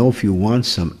wants to know if you want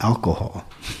some alcohol,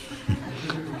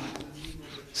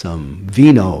 some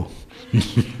vino,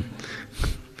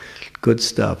 good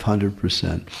stuff,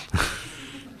 100%.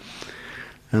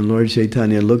 And Lord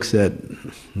Chaitanya looks at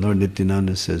Lord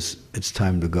Nityananda and says, it's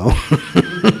time to go.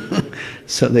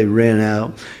 So they ran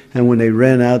out, and when they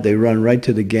ran out, they run right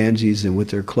to the Ganges, and with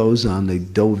their clothes on, they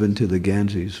dove into the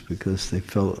Ganges because they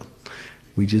felt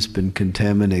we'd just been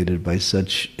contaminated by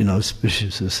such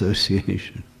inauspicious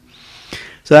association.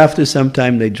 So after some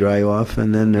time, they dry off,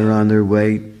 and then they're on their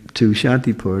way to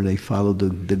Shantipur. They follow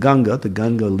the Ganga. The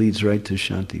Ganga leads right to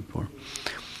Shantipur.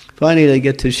 Finally, they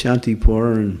get to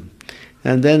Shantipur,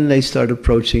 and then they start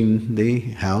approaching the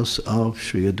house of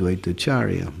Sri Advaita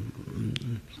Acharya.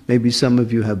 Maybe some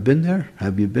of you have been there.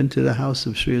 Have you been to the house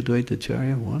of Sri Advaita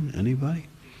Acharya? One? Anybody?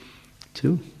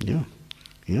 Two? Yeah.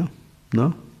 Yeah?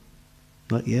 No?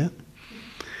 Not yet?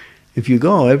 If you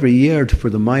go every year for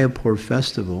the Mayapur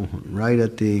festival, right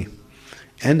at the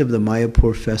end of the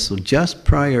Mayapur festival, just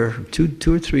prior, two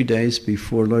or 3 days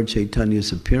before Lord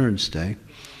Chaitanya's appearance day,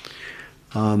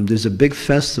 there's a big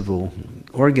festival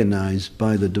organized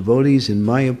by the devotees in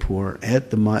Mayapur at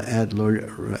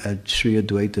Sri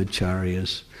Advaita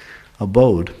Acharya's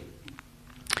abode.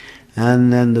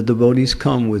 And then the devotees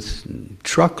come with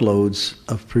truckloads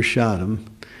of prasadam,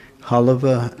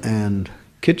 halava and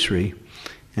khichdi,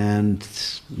 and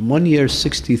one year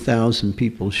 60,000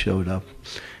 people showed up,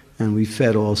 and we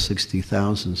fed all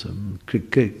 60,000 of them.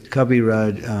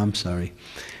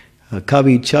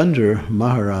 Kavi Chandra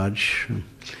Maharaj,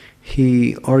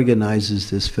 he organizes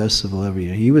this festival every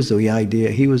year. He was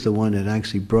the one that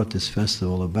actually brought this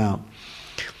festival about.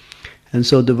 And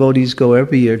so devotees go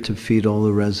every year to feed all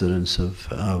the residents of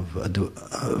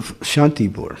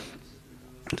Shantipur.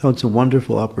 So it's a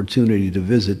wonderful opportunity to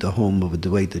visit the home of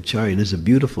Advaita Acharya. There's a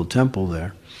beautiful temple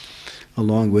there,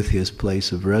 along with his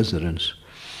place of residence.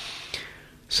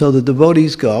 So the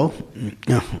devotees go.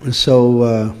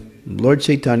 So Lord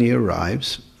Chaitanya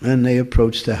arrives, and they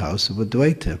approach the house of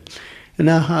Advaita. And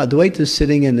now Advaita is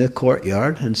sitting in the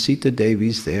courtyard, and Sita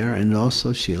Devi's there, and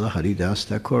also Srila Haridas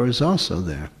Thakur is also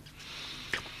there.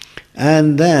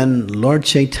 And then Lord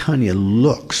Chaitanya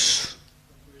looks,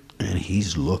 and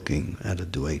he's looking at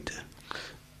Advaita,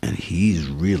 and he's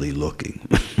really looking.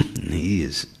 He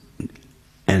is,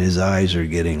 and his eyes are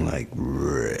getting like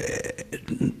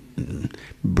red,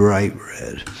 bright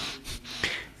red,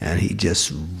 and he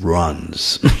just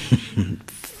runs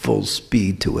full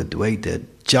speed to Advaita,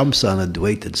 jumps on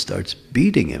Advaita and starts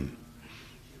beating him.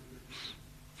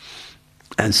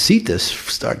 And Sita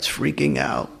starts freaking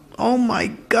out. Oh my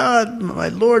God, my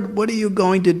Lord, what are you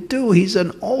going to do? He's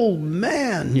an old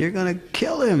man. You're going to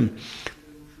kill him.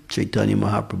 Chaitanya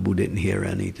Mahaprabhu didn't hear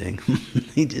anything.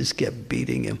 He just kept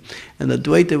beating him. And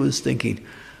Advaita was thinking,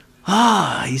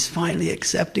 he's finally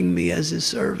accepting me as his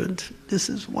servant. This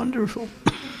is wonderful.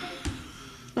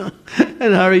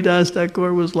 And Haridas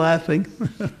Thakur was laughing.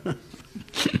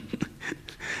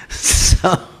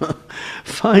 So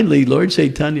finally, Lord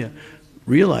Chaitanya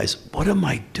realized, what am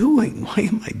I doing? Why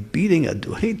am I beating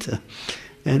Advaita?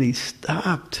 And he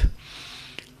stopped.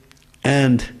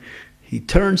 And he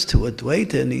turns to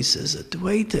Advaita and he says,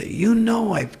 Advaita, you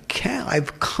know I've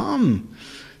come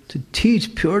to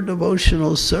teach pure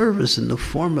devotional service in the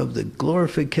form of the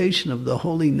glorification of the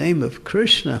holy name of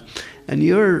Krishna. And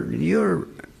you're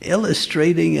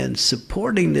illustrating and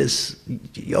supporting this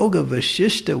Yoga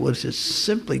Vashishta, which is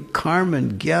simply karma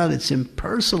and gyan, it's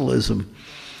impersonalism.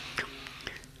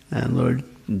 And Lord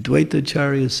Advaita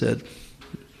Acharya said,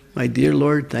 my dear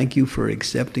Lord, thank you for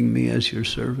accepting me as your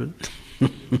servant.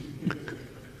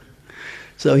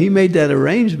 So he made that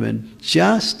arrangement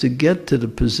just to get to the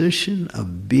position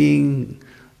of being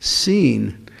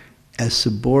seen as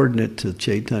subordinate to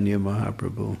Chaitanya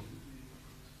Mahaprabhu.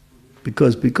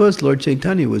 Because Lord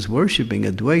Chaitanya was worshipping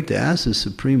Advaita as the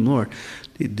Supreme Lord,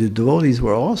 the devotees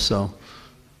were also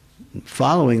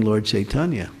following Lord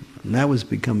Chaitanya. And that was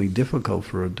becoming difficult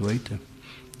for Advaita.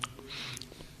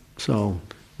 So,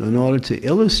 in order to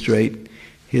illustrate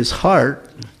his heart,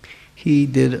 he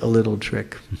did a little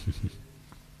trick.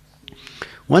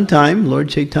 One time, Lord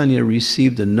Chaitanya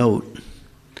received a note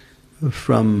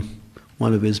from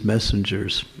one of his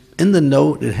messengers. In the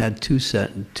note, it had two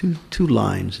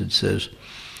lines. It says,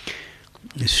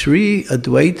 Sri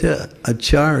Advaita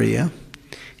Acharya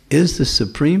is the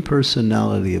Supreme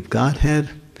Personality of Godhead,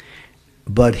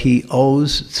 but he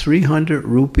owes 300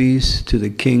 rupees to the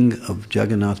king of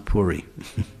Jagannath Puri.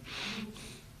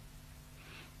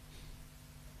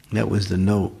 That was the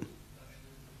note.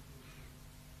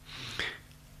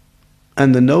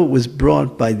 And the note was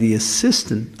brought by the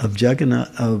assistant of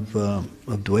Jagannath, of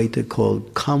Advaita,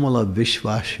 called Kamala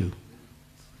Vishvashu.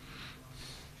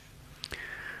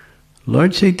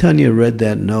 Lord Chaitanya read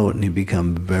that note and he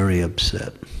became very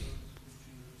upset.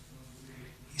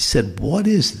 He said, what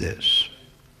is this?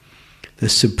 The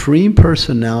Supreme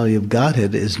Personality of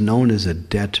Godhead is known as a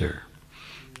debtor.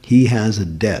 he has a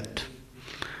debt.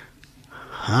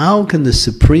 How can the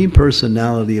Supreme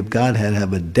Personality of Godhead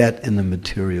have a debt in the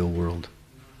material world?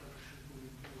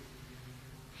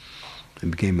 He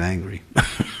became angry.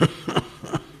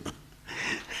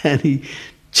 And he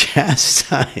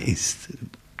chastised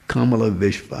Kamala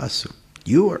Vishvasu.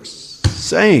 You are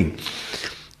saying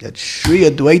that Sri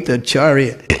Advaita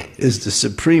Acharya is the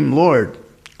Supreme Lord,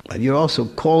 but you're also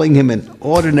calling him an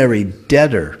ordinary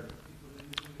debtor.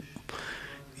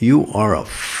 You are a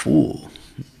fool.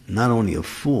 Not only a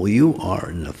fool, you are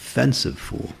an offensive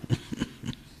fool.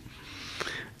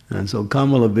 And so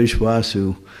Kamala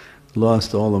Vishvasu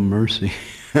lost all the mercy.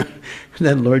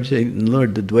 Then Lord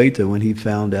Advaita, when he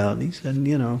found out, he said,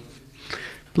 you know,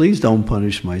 please don't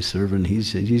punish my servant.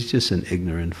 He's just an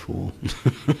ignorant fool.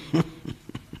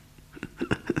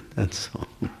 That's all.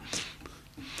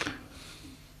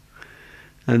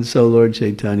 And so Lord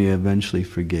Chaitanya eventually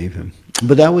forgave him.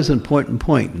 But that was an important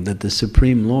point, that the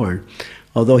Supreme Lord,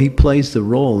 although he plays the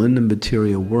role in the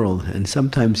material world, and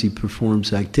sometimes he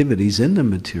performs activities in the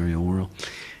material world,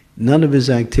 none of his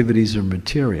activities are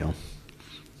material.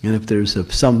 And if there's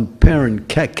some apparent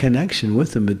connection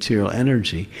with the material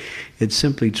energy, it's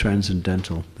simply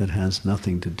transcendental. That has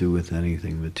nothing to do with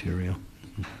anything material.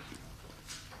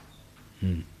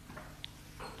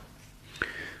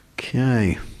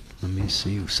 Okay, let me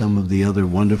see some of the other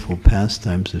wonderful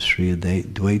pastimes of Sri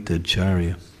Advaita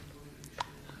Acharya.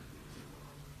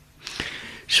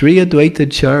 Sri Advaita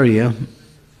Acharya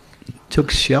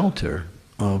took shelter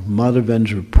of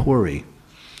Madhavendra Puri.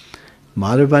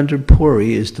 Madhavendra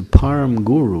Puri is the Param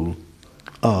Guru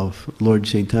of Lord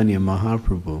Chaitanya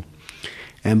Mahaprabhu.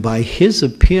 And by his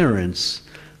appearance,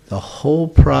 the whole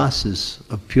process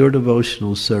of pure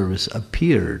devotional service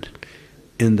appeared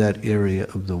in that area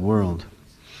of the world.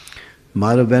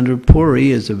 Madhavendra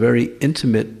Puri is a very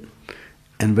intimate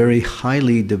and very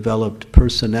highly developed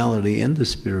personality in the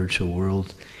spiritual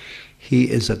world. He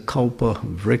is a Kalpa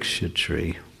Vriksha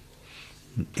tree.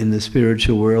 In the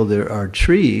spiritual world, there are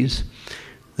trees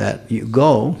that you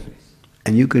go,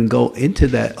 and you can go into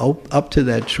that, up to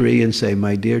that tree and say,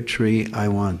 my dear tree, I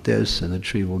want this, and the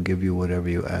tree will give you whatever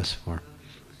you ask for.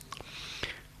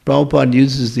 Prabhupada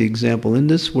uses the example, in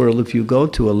this world, if you go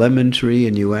to a lemon tree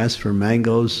and you ask for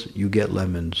mangoes, you get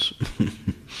lemons.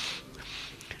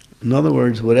 In other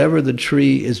words, whatever the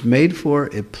tree is made for,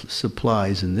 it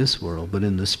supplies in this world. But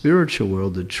in the spiritual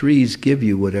world, the trees give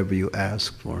you whatever you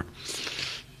ask for.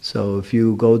 So if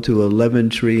you go to a lemon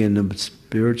tree in the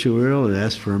spiritual world and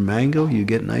ask for a mango, you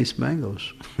get nice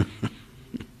mangoes.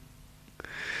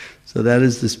 So that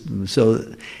is this. So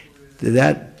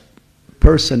that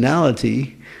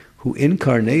personality who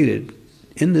incarnated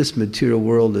in this material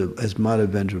world as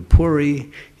Madhavendra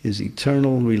Puri, his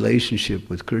eternal relationship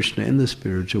with Krishna in the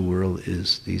spiritual world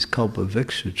is these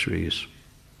Kalpa-vriksha trees.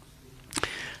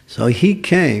 So he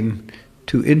came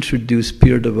to introduce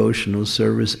pure devotional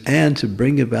service and to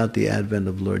bring about the advent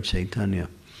of Lord Chaitanya.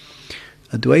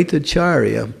 Advaita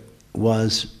Acharya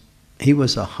was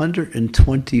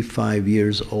 125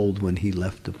 years old when he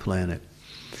left the planet.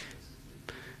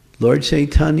 Lord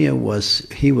Chaitanya was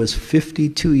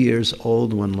 52 years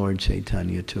old when Lord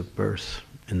Chaitanya took birth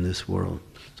in this world.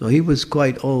 So he was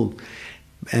quite old.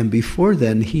 And before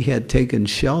then, he had taken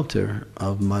shelter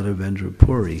of Madhavendra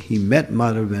Puri. He met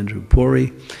Madhavendra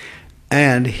Puri,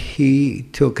 and he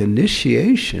took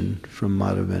initiation from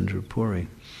Madhavendra Puri.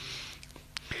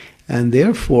 And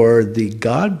therefore, the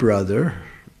godbrother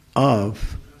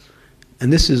of,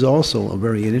 and this is also a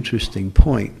very interesting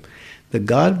point, the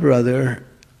godbrother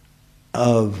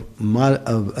of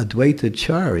Advaita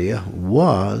Acharya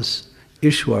was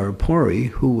Ishwara Puri,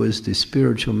 who was the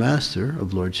spiritual master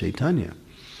of Lord Chaitanya.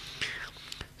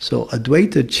 So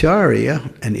Advaita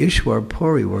Acharya and Ishwara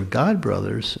Puri were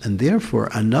godbrothers, and therefore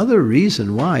another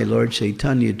reason why Lord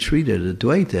Chaitanya treated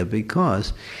Advaita,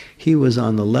 because he was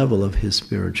on the level of his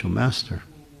spiritual master.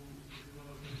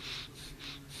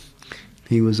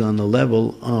 He was on the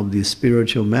level of the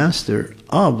spiritual master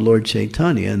of Lord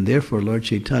Chaitanya, and therefore Lord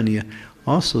Chaitanya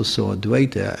also saw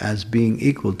Advaita as being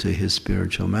equal to his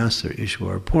spiritual master,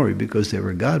 Ishwara Puri, because they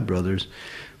were godbrothers,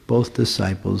 both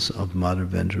disciples of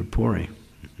Madhavendra Puri.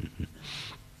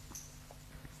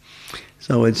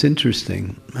 So it's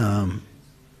interesting.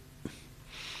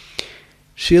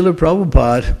 Srila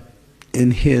Prabhupada,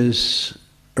 in his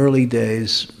early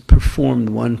days, performed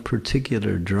one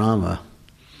particular drama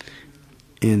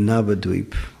in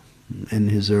Navadvip in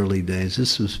his early days.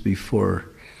 This was before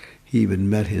he even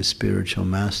met his spiritual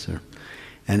master.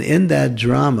 And in that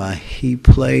drama, he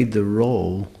played the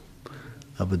role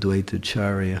of Advaita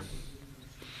Acharya.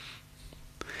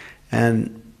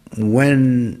 And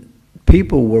when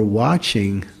people were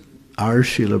watching our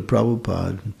Srila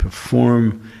Prabhupada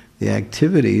perform the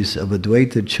activities of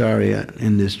Advaita Acharya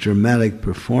in this dramatic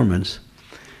performance,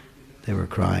 they were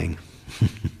crying.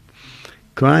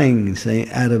 Crying, saying,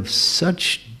 out of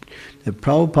such, that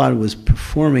Prabhupada was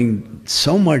performing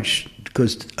so much,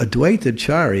 because Advaita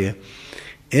Acharya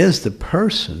is the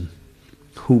person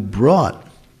who brought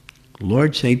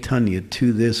Lord Chaitanya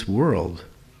to this world.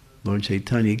 Lord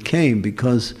Chaitanya came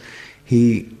because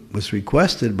he was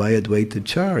requested by Advaita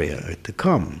Acharya to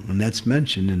come, and that's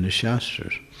mentioned in the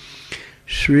Shastras.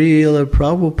 Srila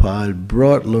Prabhupada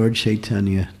brought Lord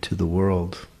Chaitanya to the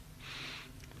world.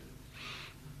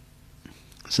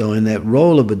 So in that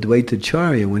role of Advaita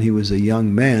Acharya, when he was a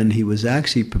young man, he was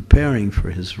actually preparing for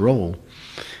his role.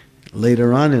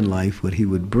 Later on in life, he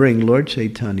would bring Lord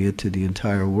Chaitanya to the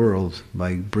entire world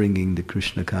by bringing the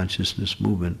Krishna consciousness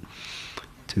movement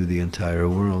to the entire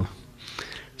world.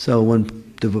 So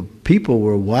when the people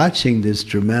were watching this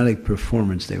dramatic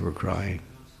performance, they were crying,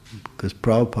 because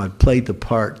Prabhupada played the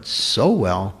part so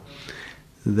well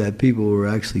that people were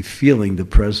actually feeling the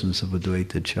presence of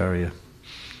Advaita Acharya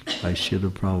by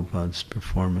Srila Prabhupada's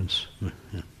performance.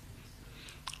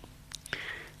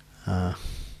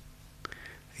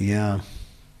 Yeah.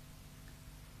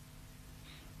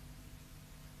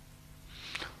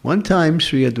 One time,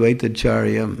 Sri Advaita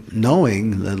Acharya,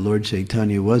 knowing that Lord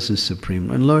Chaitanya was the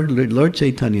Supreme, and Lord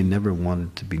Chaitanya never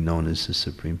wanted to be known as the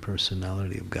Supreme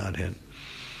Personality of Godhead.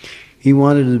 He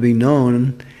wanted to be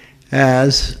known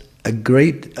as a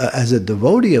great, as a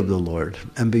devotee of the Lord,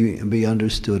 and be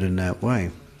understood in that way.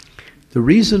 The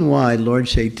reason why Lord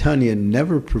Chaitanya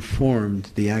never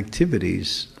performed the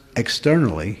activities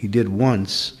externally, he did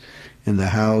once in the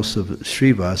house of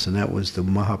Srivas, and that was the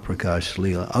Mahaprakash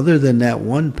Leela. Other than that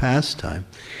one pastime,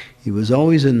 he was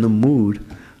always in the mood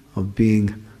of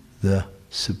being the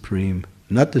Supreme,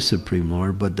 not the Supreme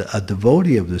Lord, but a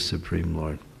devotee of the Supreme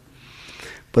Lord.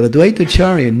 But Advaita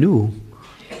Acharya knew,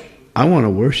 I want to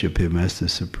worship him as the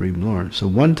Supreme Lord. So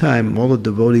one time all the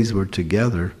devotees were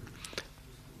together,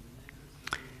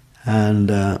 and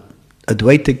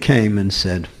Advaita came and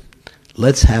said,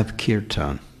 let's have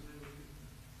kirtan.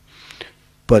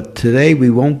 But today we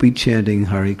won't be chanting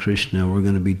Hare Krishna, we're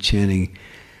going to be chanting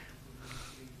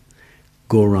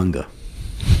Gauranga.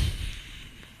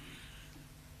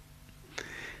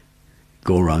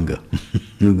 Gauranga.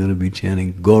 We're going to be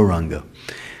chanting Gauranga.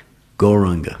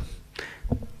 Gauranga.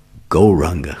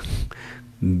 Gauranga.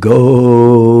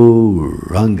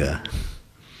 Gauranga.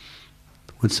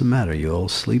 What's the matter? You all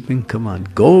sleeping? Come on.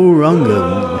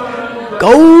 Gauranga.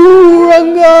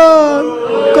 Gauranga.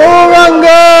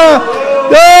 Gauranga.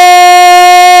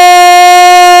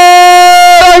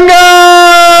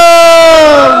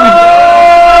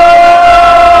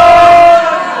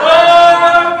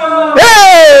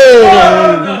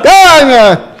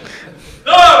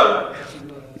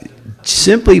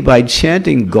 Simply by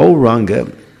chanting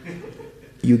Gauranga,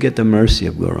 you get the mercy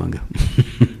of Gauranga.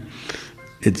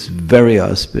 It's very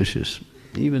auspicious.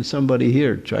 Even somebody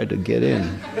here tried to get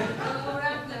in.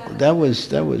 That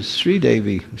was Sri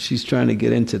Devi. She's trying to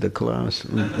get into the class.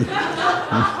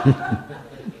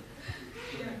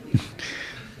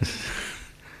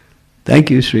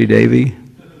 Thank you, Sri Devi.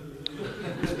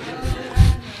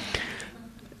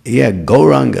 Yeah,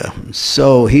 Gauranga.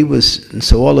 So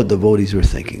all the devotees were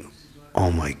thinking, oh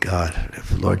my God,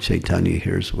 if Lord Chaitanya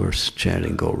hears we're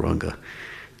chanting Gauranga,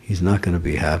 he's not going to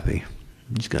be happy.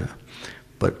 He's gonna.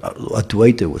 But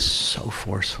Advaita was so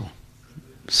forceful.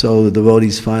 So the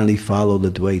devotees finally followed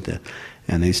Advaita,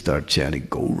 and they start chanting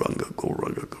Gauranga,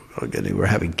 Gauranga, Gauranga. And they were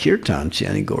having kirtan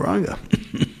chanting Gauranga.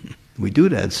 We do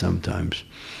that sometimes.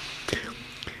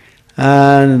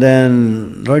 And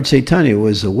then Lord Chaitanya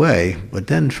was away, but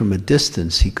then from a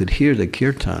distance he could hear the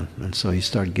kirtan, and so he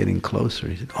started getting closer.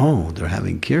 He said, oh, they're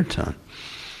having kirtan.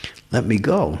 Let me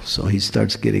go. So he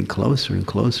starts getting closer and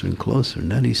closer and closer, and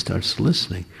then he starts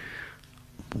listening.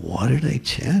 What are they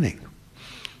chanting?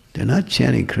 They're not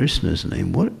chanting Krishna's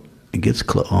name. What? It gets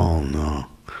close. Oh no.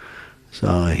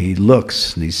 So he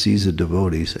looks and he sees the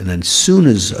devotees, and as soon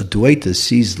as Advaita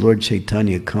sees Lord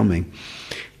Chaitanya coming,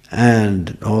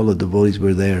 and all the devotees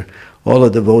were there, all the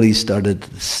devotees started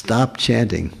to stop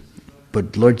chanting.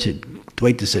 But Lord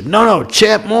Advaita said, no,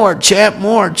 chant more, chant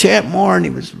more, chant more. And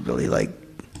he was really like,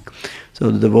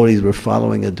 so the devotees were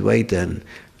following Advaita, and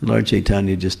Lord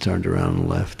Chaitanya just turned around and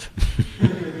left.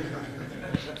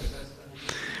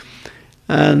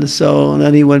 And so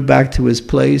then he went back to his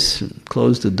place,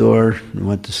 closed the door, and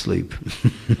went to sleep.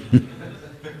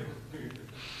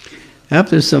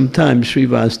 After some time,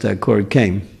 Srivas Thakur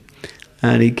came,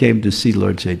 and he came to see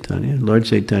Lord Chaitanya. Lord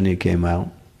Chaitanya came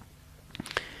out,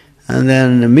 And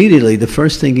then immediately, the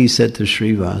first thing he said to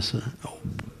Srivasa,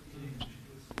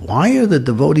 why are the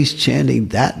devotees chanting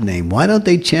that name? Why don't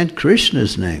they chant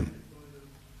Krishna's name?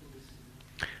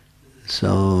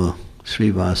 So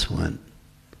Srivasa went,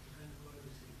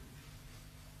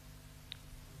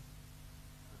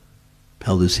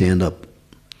 held his hand up,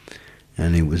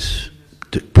 and he was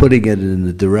putting it in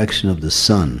the direction of the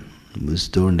sun. It was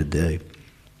during the day.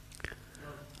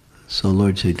 So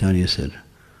Lord Chaitanya said,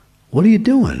 what are you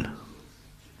doing?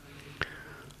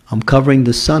 I'm covering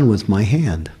the sun with my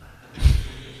hand.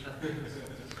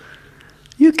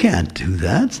 You can't do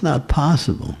that. It's not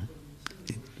possible.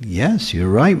 Yes, you're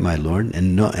right, my Lord.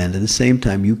 And at the same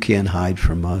time, you can't hide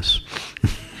from us.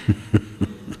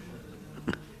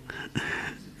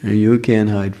 You can't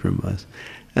hide from us.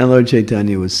 And Lord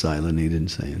Chaitanya was silent. He didn't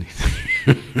say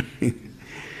anything.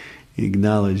 He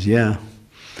acknowledged, yeah.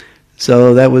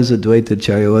 So that was Advaita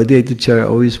Acharya. Advaita Acharya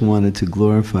always wanted to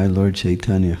glorify Lord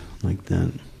Chaitanya like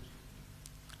that.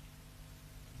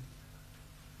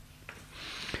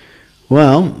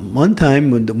 Well, one time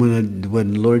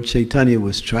when Lord Chaitanya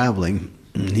was traveling,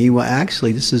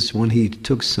 this is when he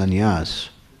took sannyas.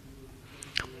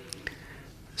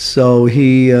 So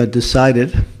he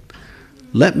decided,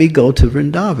 let me go to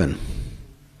Vrindavan.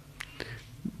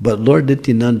 But Lord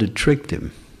Nityananda tricked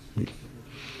him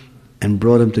and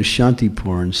brought him to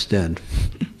Shantipur instead.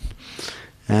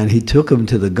 And he took him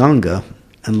to the Ganga,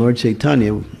 and Lord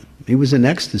Chaitanya, he was in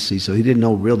ecstasy, so he didn't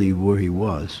know really where he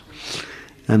was.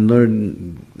 And Lord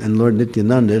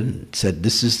Nityananda said,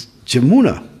 this is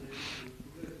Jamuna.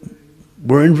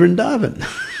 We're in Vrindavan.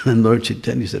 And Lord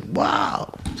Chaitanya said,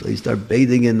 wow. So he started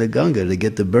bathing in the Ganga to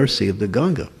get the mercy of the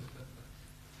Ganga.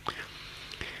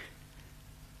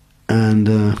 And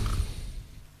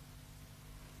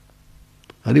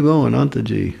Haribo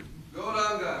Anantaji.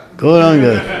 Gauranga.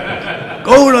 Gauranga.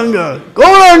 Gauranga.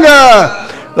 Gauranga.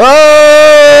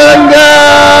 Gauranga.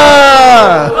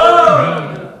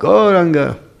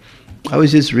 Gauranga. I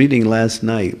was just reading last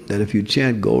night that if you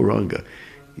chant Gauranga,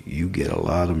 you get a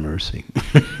lot of mercy.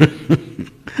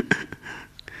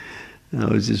 I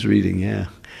was just reading, yeah.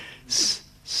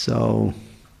 So,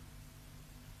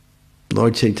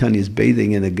 Lord Chaitanya is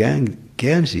bathing in the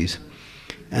Ganges.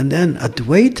 And then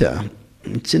Advaita,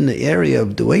 it's in the area of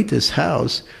Advaita's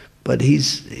house, but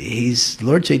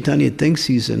Lord Chaitanya thinks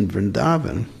he's in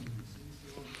Vrindavan.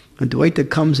 Advaita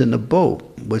comes in a boat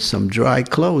with some dry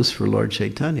clothes for Lord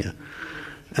Chaitanya.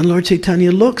 And Lord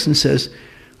Chaitanya looks and says,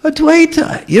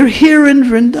 Advaita, you're here in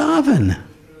Vrindavan.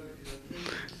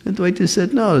 Advaita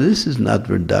said, no, this is not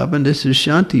Vrindavan, this is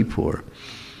Shantipur.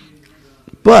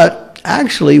 But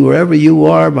actually, wherever you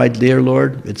are, my dear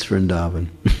Lord, it's Vrindavan.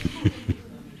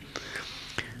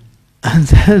 And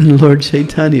then Lord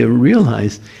Chaitanya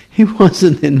realized he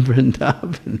wasn't in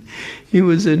Vrindavan. He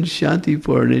was in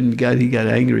Shantipur, and he got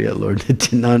angry at Lord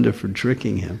Nityananda for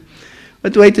tricking him.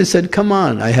 Advaita said, come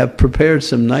on, I have prepared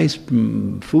some nice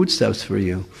foodstuffs for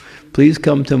you. Please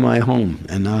come to my home,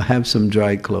 and I'll have some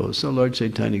dry clothes. So Lord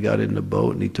Chaitanya got in the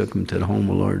boat, and he took him to the home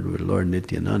of Lord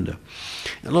Nityananda.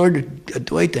 And Lord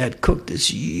Advaita had cooked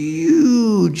this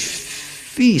huge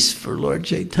feast for Lord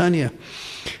Chaitanya.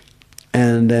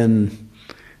 And then,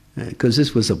 because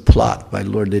this was a plot by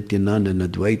Lord Nityananda and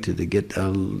Advaita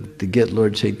to get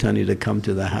Lord Chaitanya to come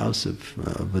to the house of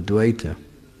Advaita.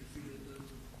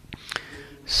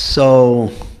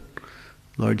 So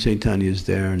Lord Chaitanya is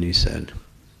there, and he said,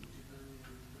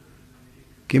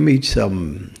 give me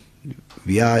some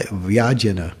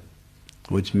vyajana,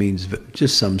 which means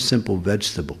just some simple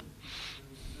vegetable.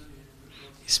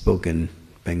 He spoke in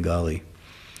Bengali.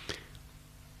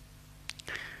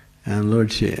 And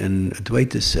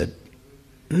Advaita said,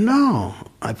 no,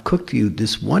 I've cooked you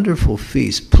this wonderful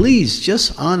feast. Please,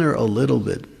 just honor a little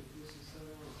bit.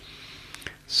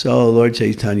 So Lord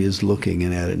Chaitanya is looking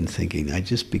at it and thinking, I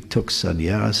just took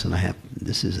sannyas, and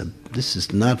this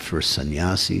is not for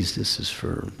sannyasis, this is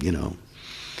for,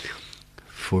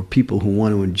 for people who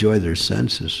want to enjoy their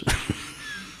senses.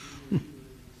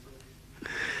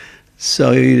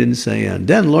 So he didn't say anything.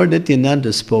 Then Lord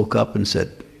Nityananda spoke up and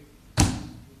said,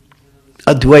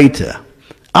 Advaita,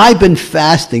 I've been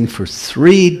fasting for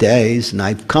 3 days, and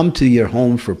I've come to your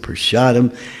home for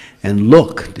prasadam, and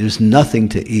look, there's nothing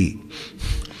to eat.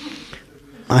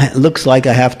 It looks like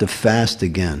I have to fast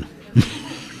again.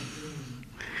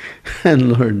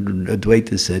 And Lord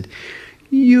Advaita said,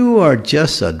 you are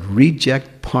just a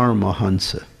reject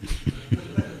Paramahansa.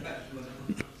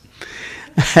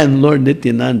 And Lord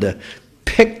Nityananda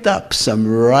picked up some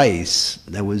rice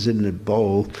that was in the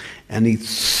bowl, and he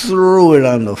threw it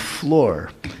on the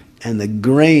floor.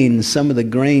 And some of the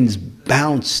grains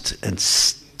bounced and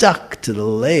stuck to the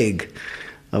leg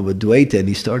of Advaita, and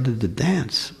he started to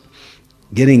dance,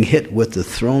 getting hit with the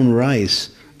thrown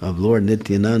rice of Lord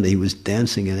Nityananda. He was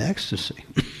dancing in ecstasy.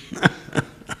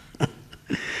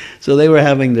 So they were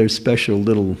having their special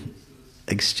little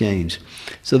exchange.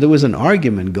 So there was an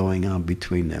argument going on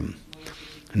between them.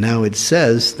 Now it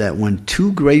says that when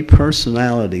two great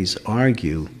personalities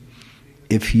argue,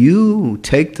 if you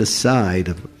take the side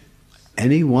of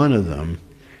any one of them,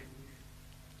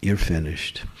 you're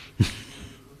finished.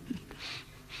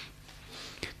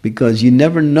 Because you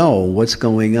never know what's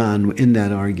going on in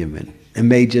that argument. It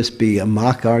may just be a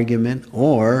mock argument,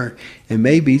 or it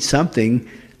may be something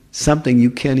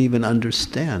you can't even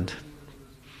understand.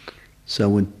 So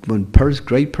when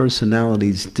great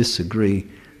personalities disagree,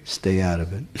 stay out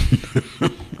of it.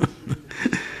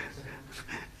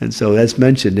 And so that's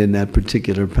mentioned in that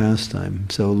particular pastime.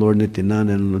 So Lord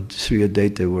Nityananda and Sri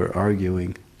Advaita were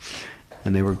arguing,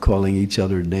 and they were calling each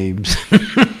other names.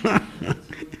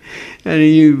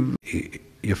 And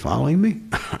you're following me?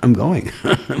 I'm going.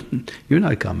 You're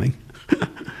not coming.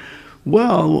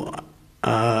 Well,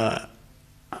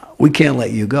 we can't let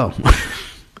you go.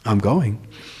 I'm going.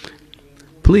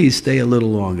 Please stay a little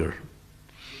longer.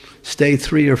 Stay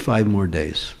 3 or 5 more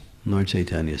days. Lord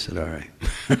Chaitanya said, all right.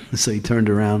 So he turned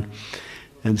around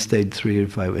and stayed 3 or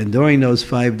 5. And during those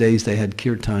 5 days, they had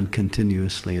kirtan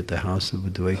continuously at the house of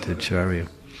Advaita Acarya.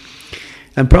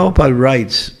 And Prabhupada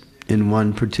writes in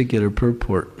one particular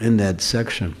purport in that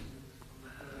section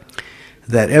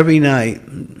that every night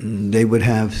they would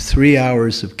have 3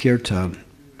 hours of kirtan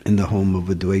in the home of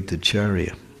Advaita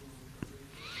Acarya.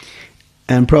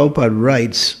 And Prabhupada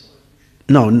writes,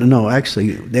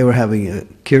 actually, they were having a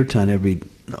kirtan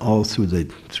all through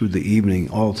the evening,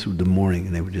 all through the morning,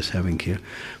 and they were just having kirtan.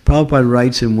 Prabhupada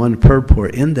writes in one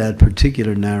purport, in that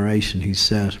particular narration, he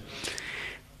says,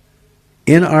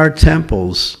 in our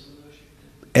temples,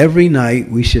 every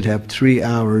night we should have 3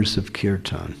 hours of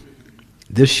kirtan.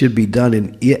 This should be done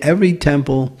in every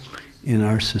temple in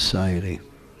our society.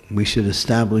 We should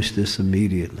establish this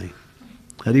immediately.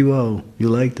 Haribo, you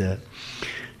like that?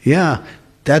 Yeah,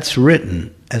 that's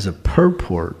written as a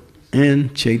purport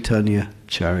in Chaitanya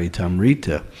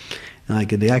Charitamrita. And I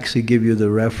could actually give you the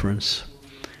reference.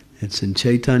 It's in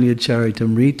Chaitanya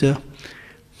Charitamrita,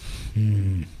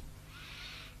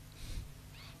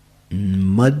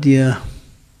 Madhya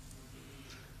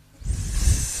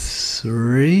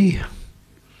 3,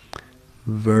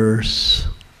 verse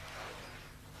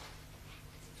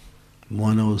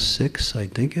 106, I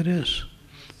think it is.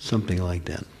 Something like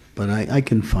that. But I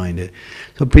can find it.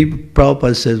 So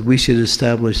Prabhupada says we should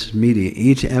establish media.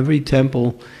 Every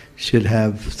temple should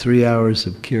have 3 hours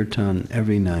of kirtan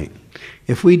every night.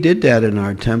 If we did that in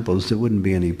our temples, there wouldn't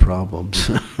be any problems.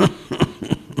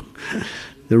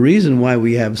 The reason why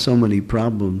we have so many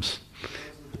problems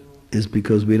is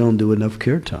because we don't do enough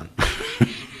kirtan.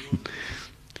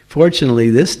 Fortunately,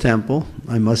 this temple,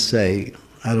 I must say,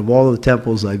 out of all the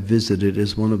temples I've visited,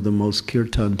 is one of the most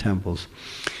kirtan temples.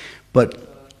 But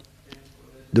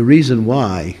the reason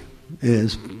why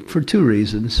is for 2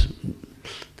 reasons.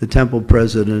 The temple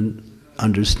president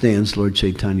understands Lord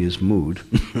Chaitanya's mood.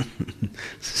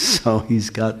 So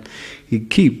he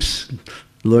keeps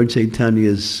Lord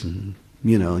Chaitanya's,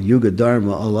 Yuga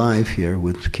Dharma alive here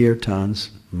with kirtans,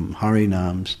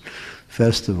 harinams,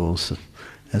 festivals,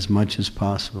 as much as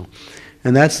possible.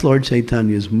 And that's Lord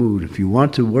Chaitanya's mood. If you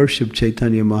want to worship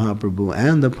Chaitanya Mahaprabhu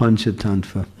and the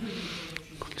Panchatattva,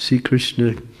 see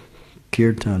Krishna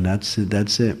Kirtan, that's it.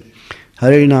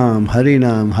 Harinam,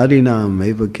 Harinam, Harinam,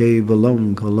 Eva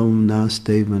Kevalam, Kalam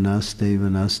Nasteva, Nasteva,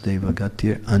 Nasteva,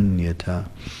 Gatir Anyata.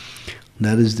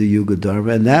 That is the Yuga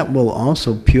Dharma, and that will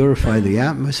also purify the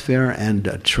atmosphere and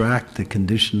attract the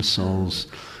conditioned souls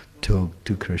to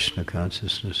Krishna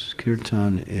consciousness.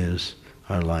 Kirtan is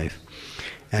our life.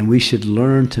 And we should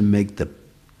learn to make the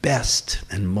best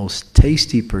and most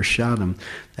tasty prasadam,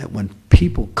 that when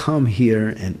people come here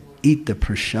and eat the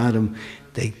prasadam,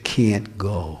 they can't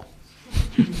go.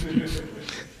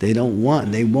 They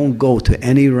won't go to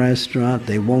any restaurant,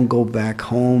 they won't go back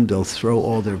home, they'll throw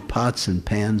all their pots and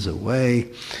pans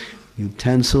away,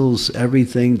 utensils,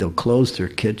 everything, they'll close their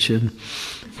kitchen,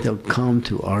 they'll come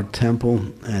to our temple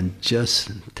and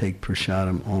just take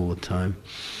prasadam all the time.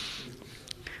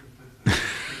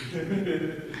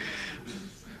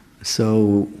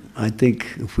 So I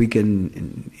think if we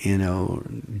can,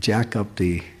 jack up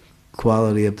the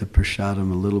quality of the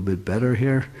prasadam a little bit better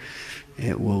here,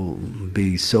 it will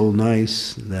be so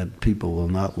nice that people will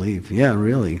not leave. Yeah,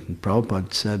 really.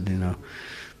 Prabhupada said,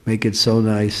 make it so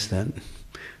nice that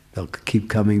they'll keep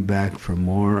coming back for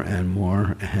more and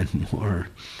more and more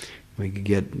We could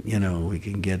get, we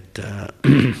can get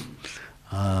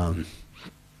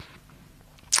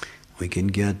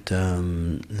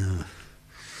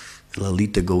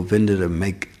Lalita Govinda to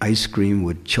make ice cream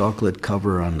with chocolate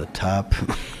cover on the top.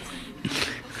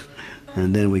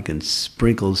 And then we can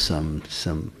sprinkle some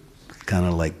kind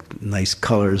of like nice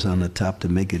colors on the top to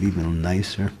make it even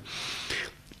nicer.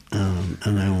 And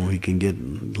then we can get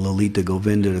Lalita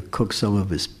Govinda to cook some of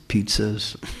his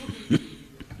pizzas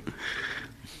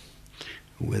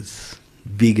with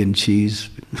vegan cheese.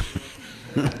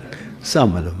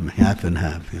 Some of them, half and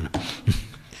half,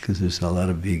 because there's a lot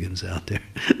of vegans out there.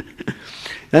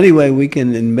 Anyway, we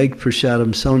can make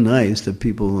prasadam so nice that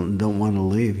people don't want to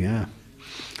leave, yeah.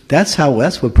 That's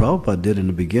what Prabhupada did in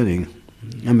the beginning.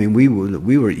 I mean, we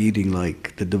were eating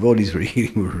like, the devotees were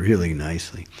eating really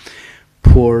nicely.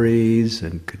 Puris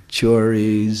and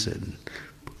kachoris and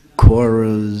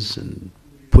koras and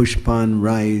pushpan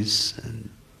rice and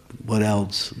what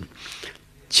else?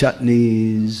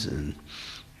 Chutneys and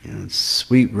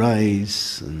sweet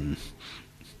rice and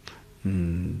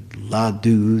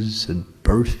ladus and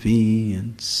burfi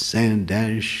and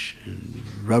sandesh and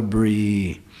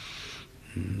rubbery.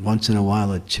 And once in a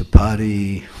while a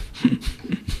chapati.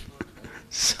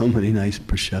 So many nice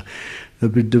prasad.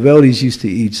 The devotees used to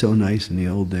eat so nice in the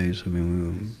old days. I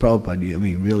mean, Prabhupada,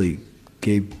 really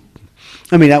gave.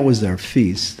 That was their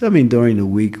feast. During the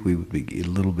week we would be a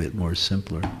little bit more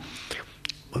simpler.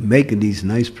 But making these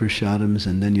nice prasadams,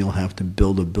 and then you'll have to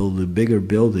build a bigger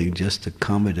building just to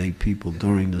accommodate people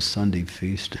during the Sunday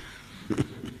feast.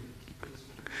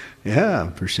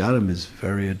 Yeah, prasadam is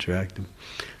very attractive.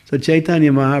 So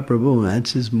Chaitanya Mahaprabhu,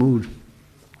 that's his mood.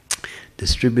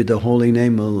 Distribute the holy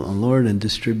name of the Lord and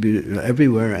distribute it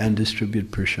everywhere, and distribute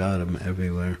prasadam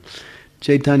everywhere.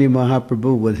 Chaitanya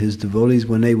Mahaprabhu, with his devotees,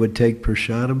 when they would take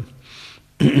prasadam,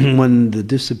 when the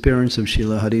disappearance of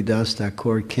Srila Haridas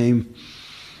Thakur came,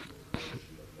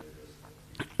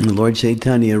 the Lord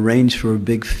Chaitanya arranged for a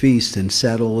big feast and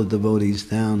sat all the devotees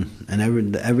down. And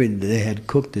they had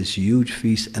cooked this huge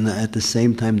feast, and at the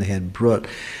same time they had brought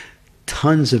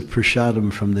tons of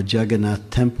prasadam from the Jagannath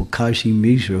temple. Kashi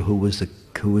Mishra, who was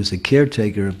the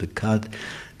caretaker of the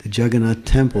Jagannath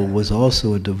temple, was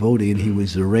also a devotee, and he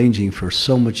was arranging for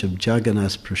so much of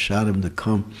Jagannath's prasadam to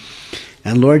come.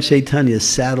 And Lord Chaitanya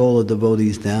sat all the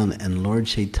devotees down, and Lord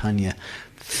Chaitanya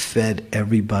fed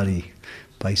everybody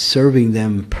by serving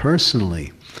them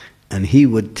personally. And he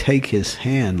would take his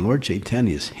hand. Lord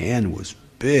Chaitanya's hand was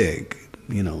big.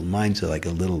 Mine's like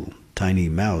a little tiny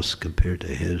mouse compared to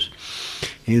his.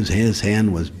 His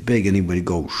hand was big, and he would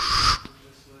go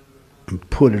and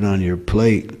put it on your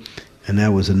plate, and that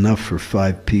was enough for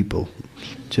 5 people,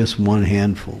 just one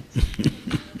handful.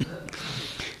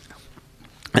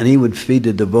 And he would feed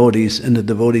the devotees, and the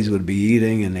devotees would be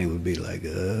eating, and they would be like,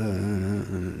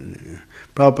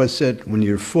 Prabhupada said, when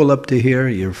you're full up to here,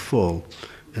 you're full.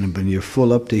 And when you're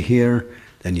full up to here,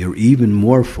 then you're even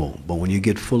more full. But when you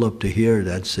get full up to here,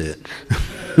 that's it.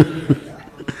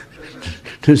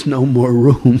 There's no more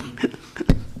room.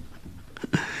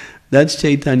 That's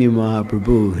Chaitanya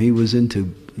Mahaprabhu. He was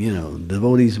into,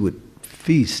 devotees would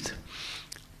feast.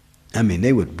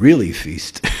 They would really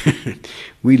feast.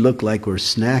 We look like we're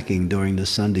snacking during the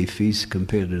Sunday feast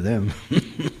compared to them.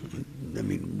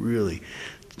 Really.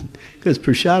 Because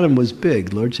prasadam was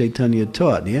big. Lord Chaitanya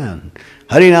taught,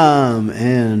 Harinam,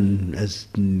 and as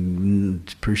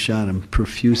prasadam,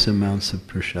 profuse amounts of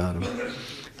prasadam.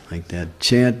 Like that.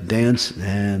 Chant, dance,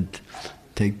 and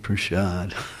take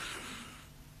prasad.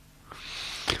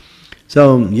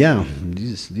 So,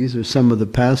 these are some of the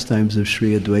pastimes of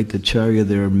Sri Advaita Acharya.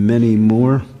 There are many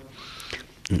more.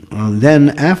 Then,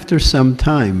 after some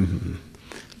time,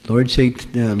 Advaita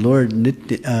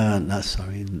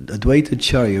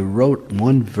Acharya wrote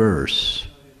one verse,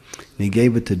 and he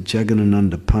gave it to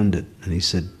Jagadananda Pandit, and he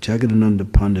said,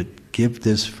 Jagadananda Pandit, give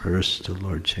this verse to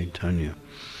Lord Chaitanya.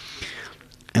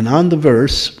 And on the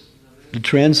verse, the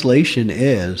translation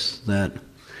is that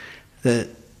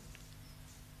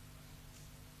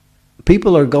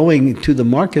people are going to the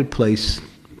marketplace,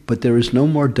 but there is no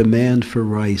more demand for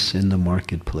rice in the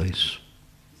marketplace.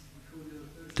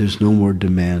 There's no more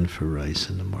demand for rice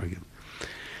in the market.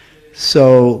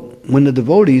 So when the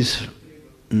devotees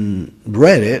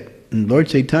read it, and Lord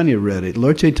Chaitanya read it,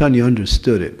 Lord Chaitanya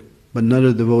understood it, but none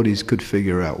of the devotees could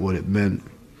figure out what it meant.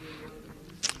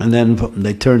 And then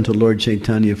they turned to Lord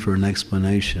Chaitanya for an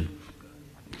explanation.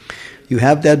 You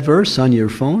have that verse on your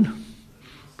phone?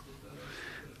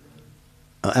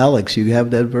 Alex, you have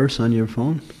that verse on your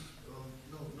phone?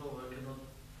 No, I cannot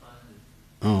find it.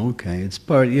 Oh, okay.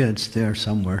 It's there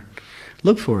somewhere.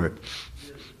 Look for it.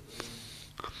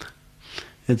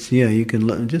 It's, yeah, you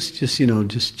can just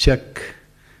check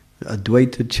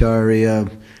Advaita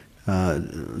Acarya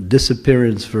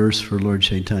disappearance verse for Lord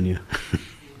Chaitanya,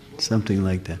 something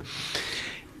like that.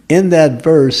 In that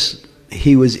verse,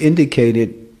 he was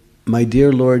indicated, my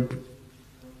dear Lord,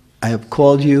 I have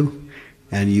called you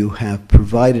and you have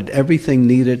provided everything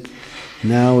needed.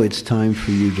 Now it's time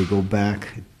for you to go back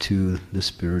to the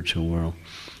spiritual world.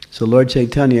 So Lord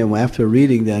Chaitanya, after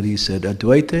reading that, he said,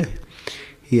 Advaita,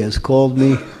 he has called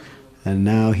me and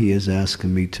now he is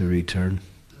asking me to return.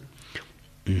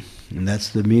 And that's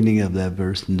the meaning of that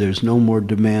verse. And there's no more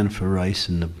demand for rice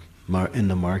in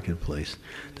the marketplace.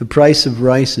 The price of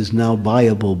rice is now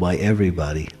buyable by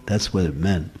everybody. That's what it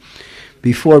meant.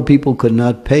 Before, people could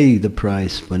not pay the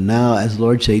price, but now as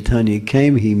Lord Chaitanya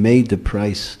came, he made the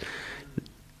price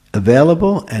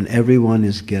available and everyone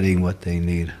is getting what they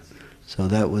need. So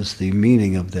that was the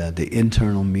meaning of that, the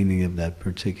internal meaning of that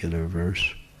particular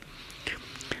verse.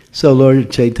 So Lord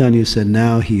Chaitanya said,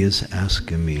 now he is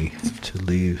asking me to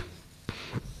leave.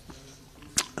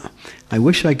 I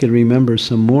wish I could remember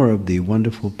some more of the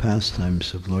wonderful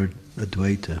pastimes of Lord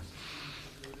Advaita.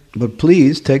 But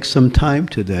please take some time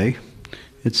today.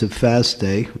 It's a fast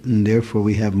day, and therefore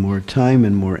we have more time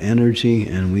and more energy,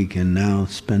 and we can now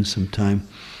spend some time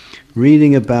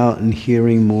reading about and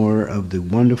hearing more of the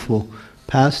wonderful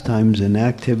pastimes and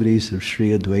activities of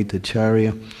Sri Advaita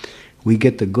Acarya. We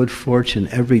get the good fortune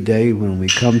every day when we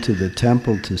come to the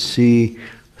temple to see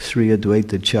Sri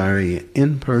Advaita Acarya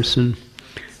in person.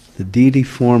 The deity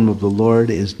form of the Lord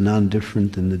is none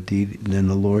different than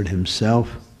the Lord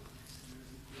himself.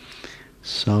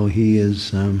 So he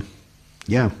is,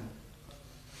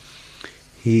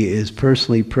 he is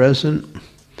personally present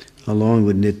along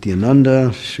with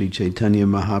Nityananda, Sri Chaitanya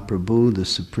Mahaprabhu, the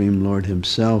Supreme Lord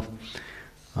himself,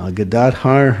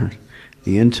 Gadadhar,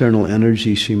 the internal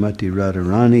energy, Srimati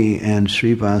Radharani, and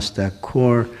Srivas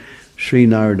Thakur, Sri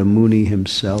Narada Muni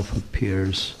himself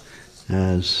appears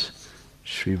as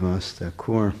Srivas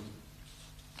Thakur.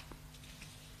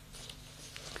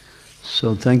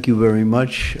 So thank you very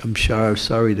much. I'm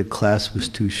sorry the class was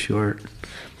too short.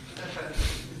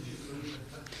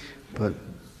 But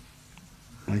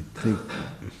I think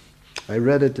I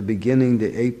read at the beginning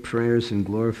the 8 prayers in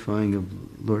glorifying of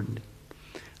Lord.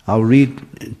 I'll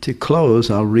read, to close,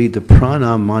 I'll read the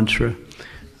pranam mantra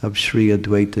of Sri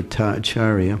Advaita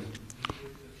Acarya.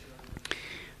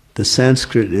 The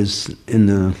Sanskrit is in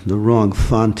the wrong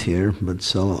font here, but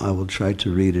so I will try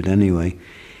to read it anyway.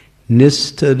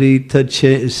 Nistarita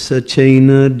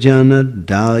sachena jana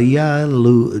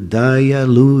dayaluyam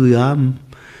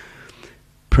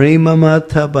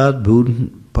premamatabad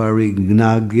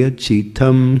parignagya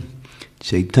chitam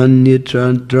chaitanya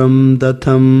tradram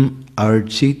datam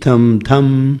architam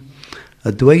tam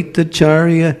Advaita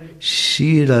Acarya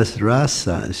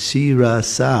shirasa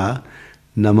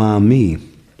namami.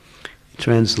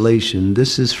 Translation.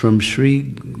 This is from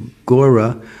Sri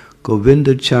Gora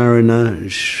Govindacharana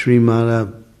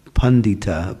Srimada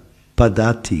Pandita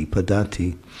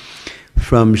Padati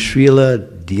from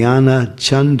Srila Dhyana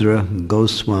Chandra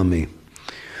Goswami.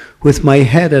 With my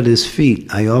head at his feet,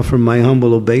 I offer my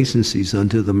humble obeisances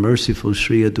unto the merciful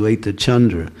Sri Advaita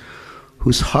Chandra,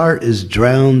 whose heart is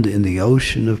drowned in the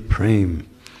ocean of prema.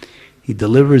 He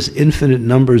delivers infinite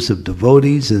numbers of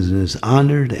devotees and is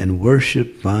honored and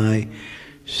worshipped by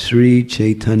Sri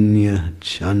Chaitanya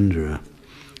Chandra.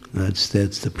 That's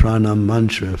the pranam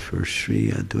mantra for Sri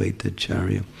Advaita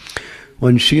Acarya.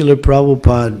 When Srila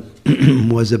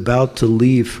Prabhupada was about to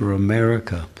leave for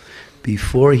America,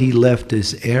 before he left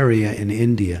this area in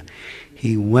India,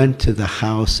 he went to the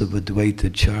house of Advaita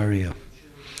Acarya.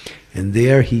 And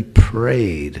there he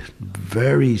prayed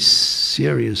very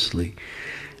seriously,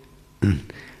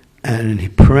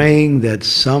 and praying that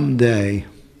someday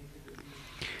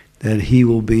that he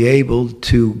will be able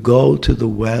to go to the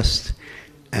West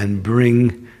and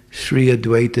bring Sri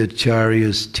Advaita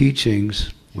Acarya's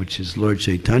teachings, which is Lord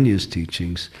Chaitanya's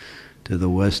teachings, to the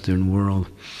Western world.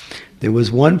 There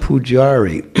was one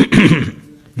pujari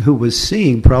who was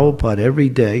seeing Prabhupada every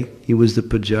day. He was the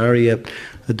pujari at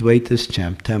Advaita's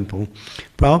temple.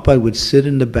 Prabhupada would sit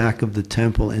in the back of the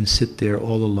temple and sit there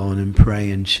all alone and pray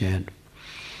and chant.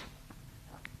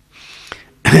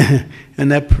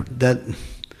 And that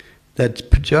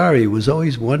pujari was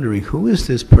always wondering, who is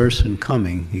this person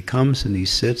coming? He comes and he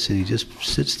sits and he just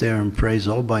sits there and prays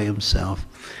all by himself.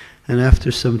 And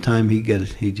after some time he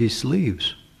just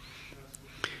leaves.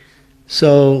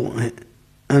 So,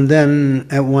 and then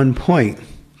at one point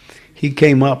he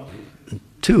came up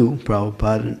to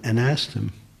Prabhupada and asked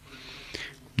him,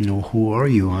 who are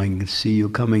you? I can see you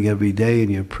coming every day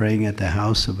and you're praying at the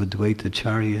house of Advaita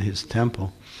Acarya, his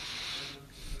temple.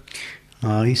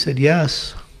 He said,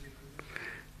 yes,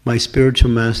 my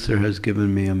spiritual master has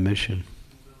given me a mission.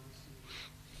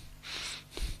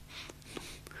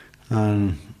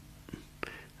 And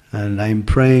I'm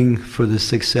praying for the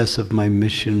success of my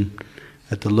mission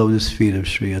at the lotus feet of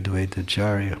Sri Advaita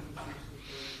Acarya.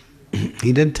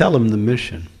 He didn't tell him the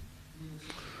mission.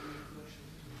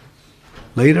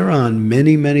 Later on,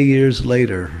 many, many years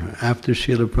later, after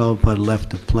Srila Prabhupada left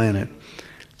the planet,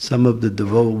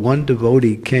 one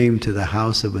devotee came to the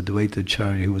house of Advaita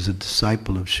Acarya, who was a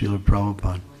disciple of Srila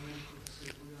Prabhupada.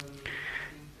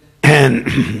 And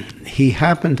he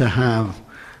happened to have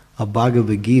a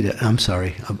Bhagavad Gita,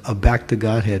 a Back to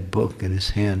Godhead book in his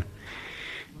hand.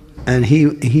 And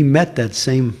he met that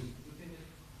same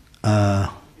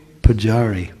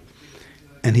Pujari,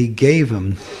 and he gave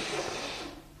him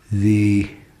the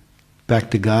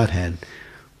Back to Godhead.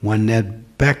 When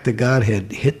that Back to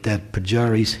Godhead hit that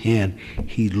Pujari's hand,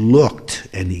 he looked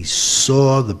and he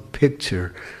saw the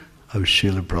picture of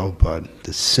Srila Prabhupada,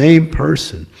 the same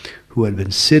person who had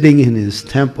been sitting in his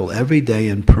temple every day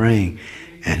and praying.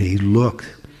 And he looked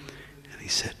and he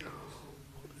said,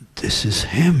 this is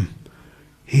him.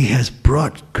 He has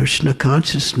brought Krishna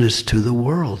consciousness to the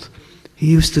world. He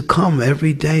used to come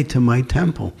every day to my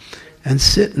temple and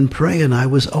sit and pray, and I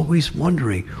was always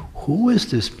wondering, who is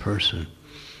this person?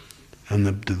 And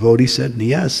the devotee said,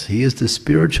 yes, he is the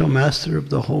spiritual master of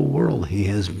the whole world. He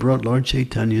has brought Lord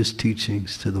Chaitanya's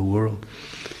teachings to the world.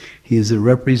 He is a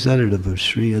representative of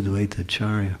Sri Advaita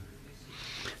Acarya.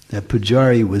 That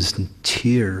Pujari was in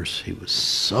tears. He was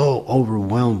so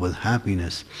overwhelmed with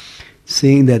happiness,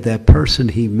 seeing that that person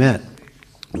he met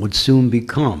would soon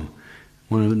become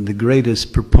one of the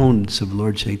greatest proponents of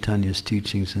Lord Chaitanya's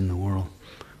teachings in the world.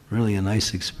 Really a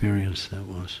nice experience that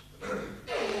was.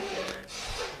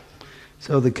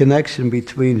 So the connection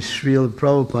between Srila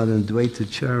Prabhupada and Advaita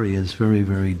Acarya is very,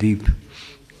 very deep.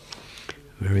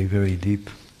 Very, very deep.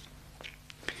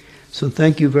 So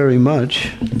thank you very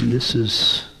much. This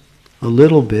is a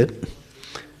little bit,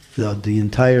 the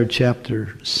entire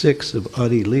chapter 6 of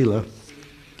Adi Leela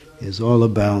is all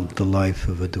about the life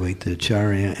of Advaita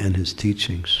Acarya and his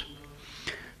teachings.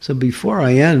 So before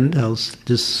I end, I'll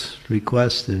just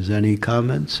request if there's any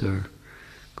comments or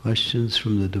questions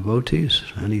from the devotees,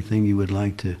 anything you would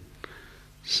like to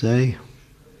say.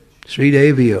 Sri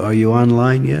Devi, are you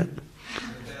online yet?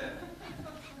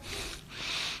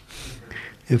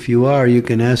 If you are, you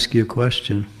can ask your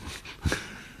question.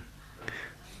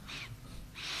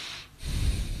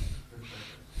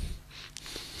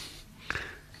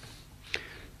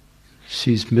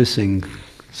 She's missing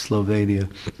Slovenia.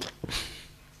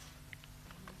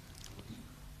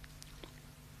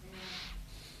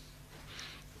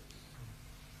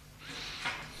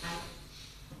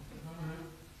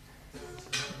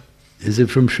 Is it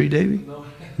from Sri Devi? No.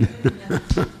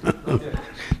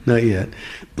 Not yet.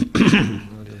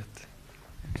 Not yet.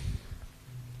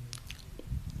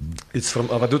 It's from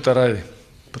Avadhuta Rai,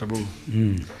 Prabhu.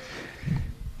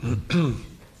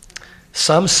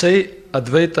 Some say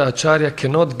Advaita Acharya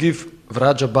cannot give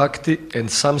Vraja Bhakti, and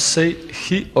some say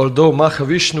he, although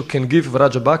Mahavishnu, can give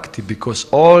Vraja Bhakti because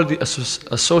all the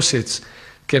associates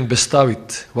can bestow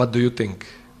it. What do you think?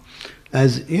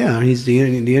 He's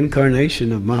the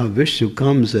incarnation of Mahavishnu,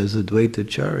 comes as Advaita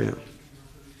Acharya.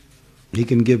 He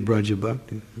can give Vraja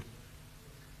Bhakti.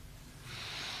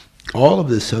 All of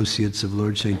the associates of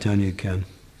Lord Chaitanya can.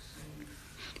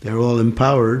 They're all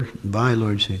empowered by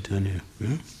Lord Chaitanya.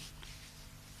 Yeah?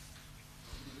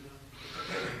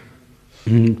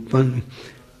 But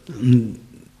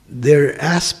they're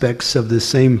aspects of the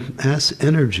same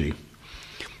energy.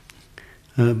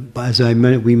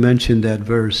 We mentioned that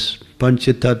verse,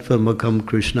 Panchatattva makam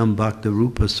krishnam bhakta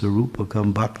rupa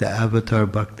sarupakam bhakta avatar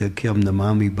bhakta kyam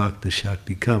namami bhakta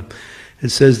shaktikam. It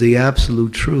says the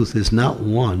absolute truth is not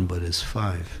one, but is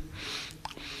 5.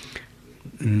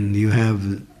 And you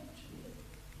have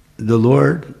the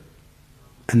Lord,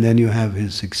 and then you have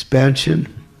His expansion,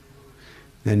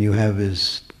 then you have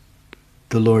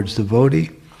the Lord's devotee,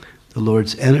 the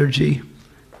Lord's energy,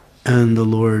 and the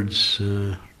Lord's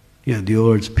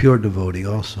pure devotee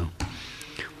also.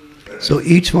 So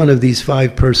each one of these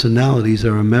 5 personalities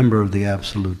are a member of the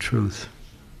absolute truth.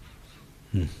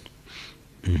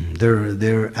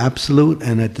 They're absolute,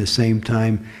 and at the same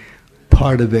time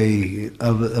part of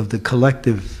the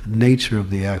collective nature of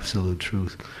the absolute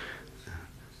truth.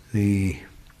 The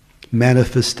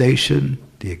manifestation,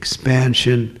 the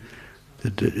expansion,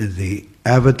 the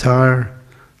avatar,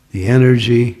 the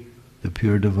energy, the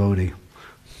pure devotee.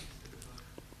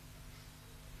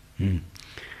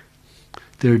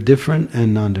 They're different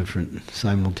and non-different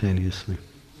simultaneously.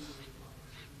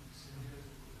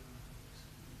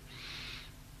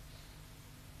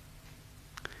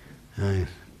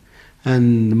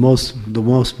 And the most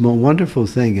wonderful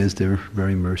thing is they're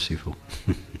very merciful.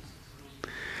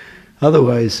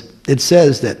 Otherwise, it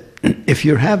says that if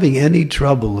you're having any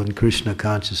trouble in Krishna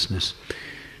consciousness,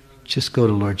 just go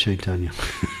to Lord Chaitanya.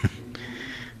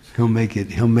 He'll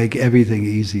make everything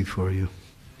easy for you.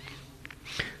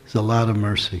 There's a lot of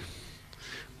mercy.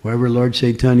 Wherever Lord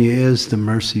Chaitanya is, the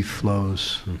mercy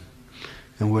flows.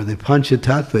 And where the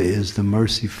Panchatattva is, the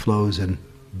mercy flows in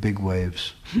big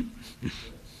waves.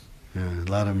 A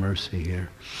lot of mercy here.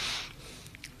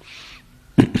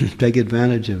 Take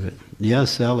advantage of it.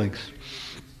 Yes, Alex.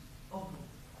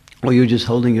 Oh, you're just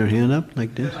holding your hand up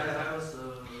like this? I was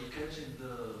catching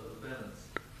the balance.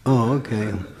 Oh,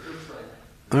 okay.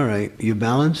 All right. You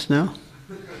balanced now?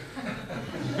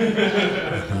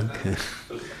 Okay.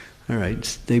 All right.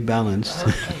 Stay balanced.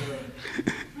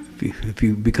 If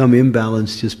you become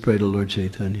imbalanced, just pray to Lord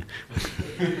Chaitanya.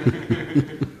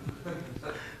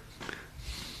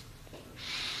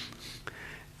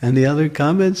 Any other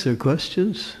comments or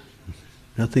questions?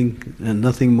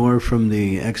 Nothing more from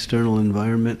the external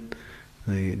environment,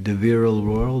 the virile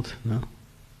world? No?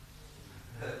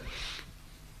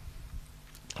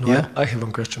 No, Yeah? I have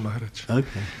one question, Maharaj.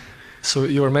 Okay. So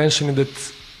you were mentioning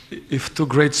that if two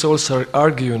great souls are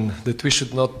arguing, that we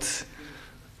should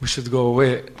go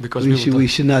away because We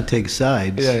should not take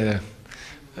sides. Yeah.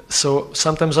 So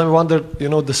sometimes I wonder,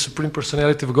 the Supreme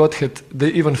Personality of Godhead, they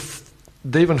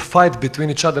even fight between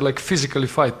each other, like physically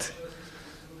fight.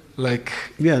 Like.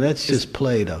 Yeah, that's just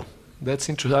play, though. That's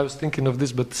interesting. I was thinking of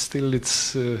this, but still,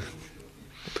 it's.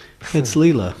 It's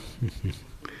Leela.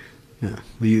 Yeah,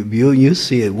 you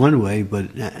see it one way, but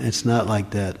it's not like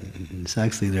that. It's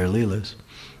actually their Leelas.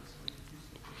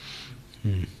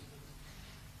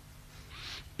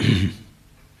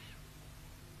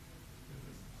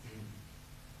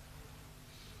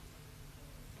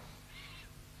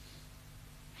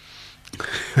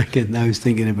 I was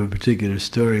thinking of a particular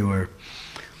story where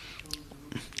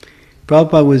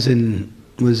Prabhupada was in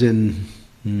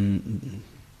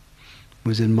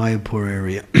Mayapur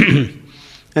area.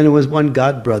 And there was one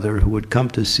godbrother who would come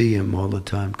to see him all the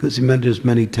time, because he meant there's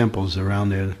many temples around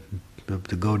there of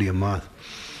the Gaudiya Math.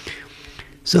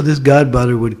 So this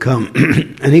godbrother would come,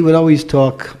 and he would always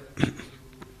talk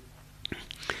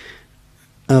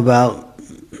about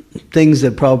things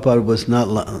that Prabhupada was not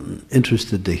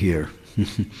interested to hear.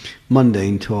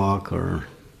 Mundane talk, or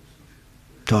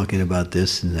talking about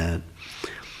this and that.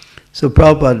 So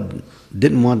Prabhupada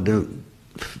didn't want to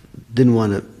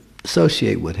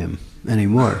associate with him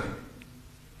anymore.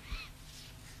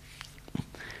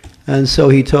 And so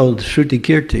he told Shruti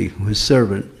Kirti, his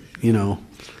servant,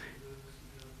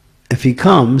 if he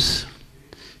comes,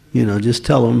 just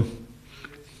tell him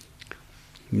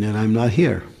that I'm not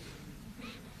here,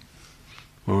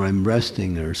 or I'm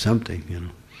resting or something,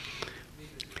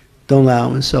 Don't allow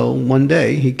him. And so one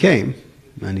day he came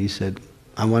and he said,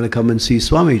 I want to come and see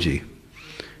Swamiji.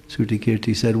 Shruti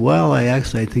Kirti said, well, I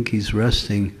think he's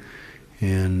resting,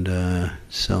 and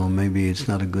so maybe it's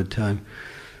not a good time.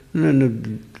 And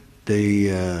then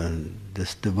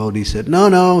this devotee said,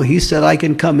 no, he said I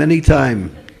can come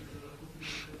anytime.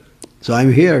 So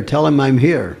I'm here, tell him I'm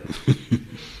here.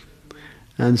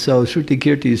 And so Shruti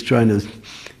Kirti is trying to,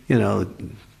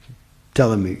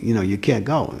 tell him, you can't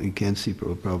go, you can't see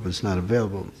Prabhupada, it's not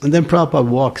available. And then Prabhupada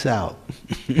walks out.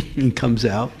 He comes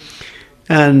out,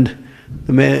 and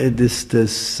the man, this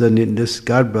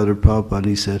godbrother Prabhupada,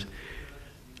 he said,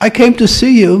 I came to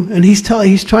see you, and he's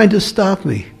trying to stop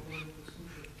me.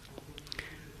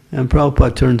 And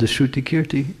Prabhupada turned to Shruti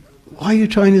Kirti, why are you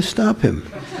trying to stop him?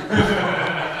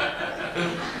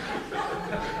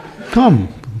 Come.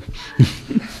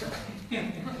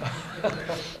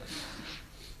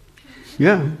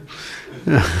 Yeah.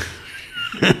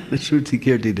 Shruti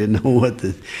Kirti didn't know what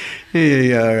to...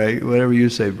 Yeah, all right, whatever you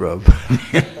say,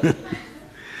 Prabhupada.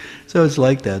 So it's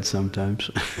like that sometimes.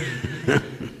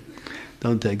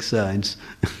 Don't take sides.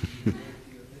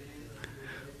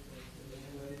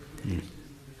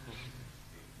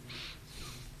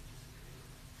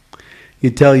 You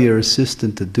tell your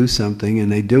assistant to do something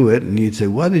and they do it, and you'd say,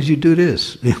 why did you do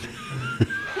this?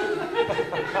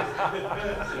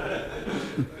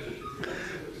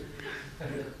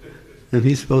 And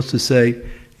he's supposed to say,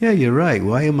 yeah, you're right,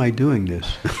 why am I doing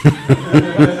this?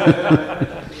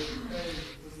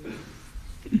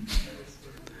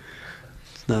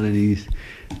 It's not an easy...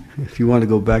 If you want to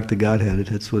go back to Godhead,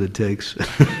 that's what it takes.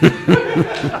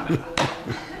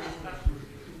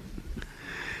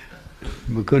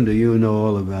 Mukunda, you know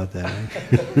all about that.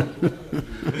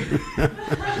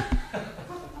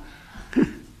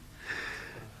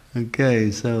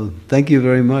 Okay, so thank you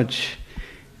very much.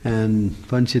 And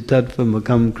Panchatattva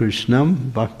Makam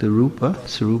Krishnam Bhakta Rupa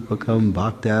Sarupakam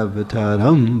Bhakta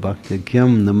Avataram Bhakta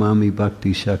Kyam Namami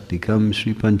Bhakti Shaktikam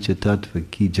Sri Panchatattva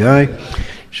Ki Jai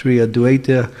Sri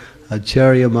Advaita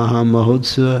Acharya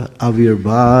Mahamahotsava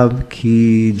Avirbhav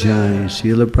Ki Jai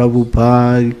Srila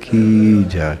Prabhupada Ki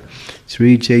Jai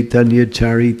Sri Chaitanya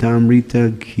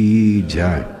Charitamrita Ki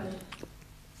Jai.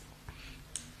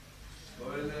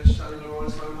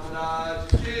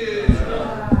 Maharaja ki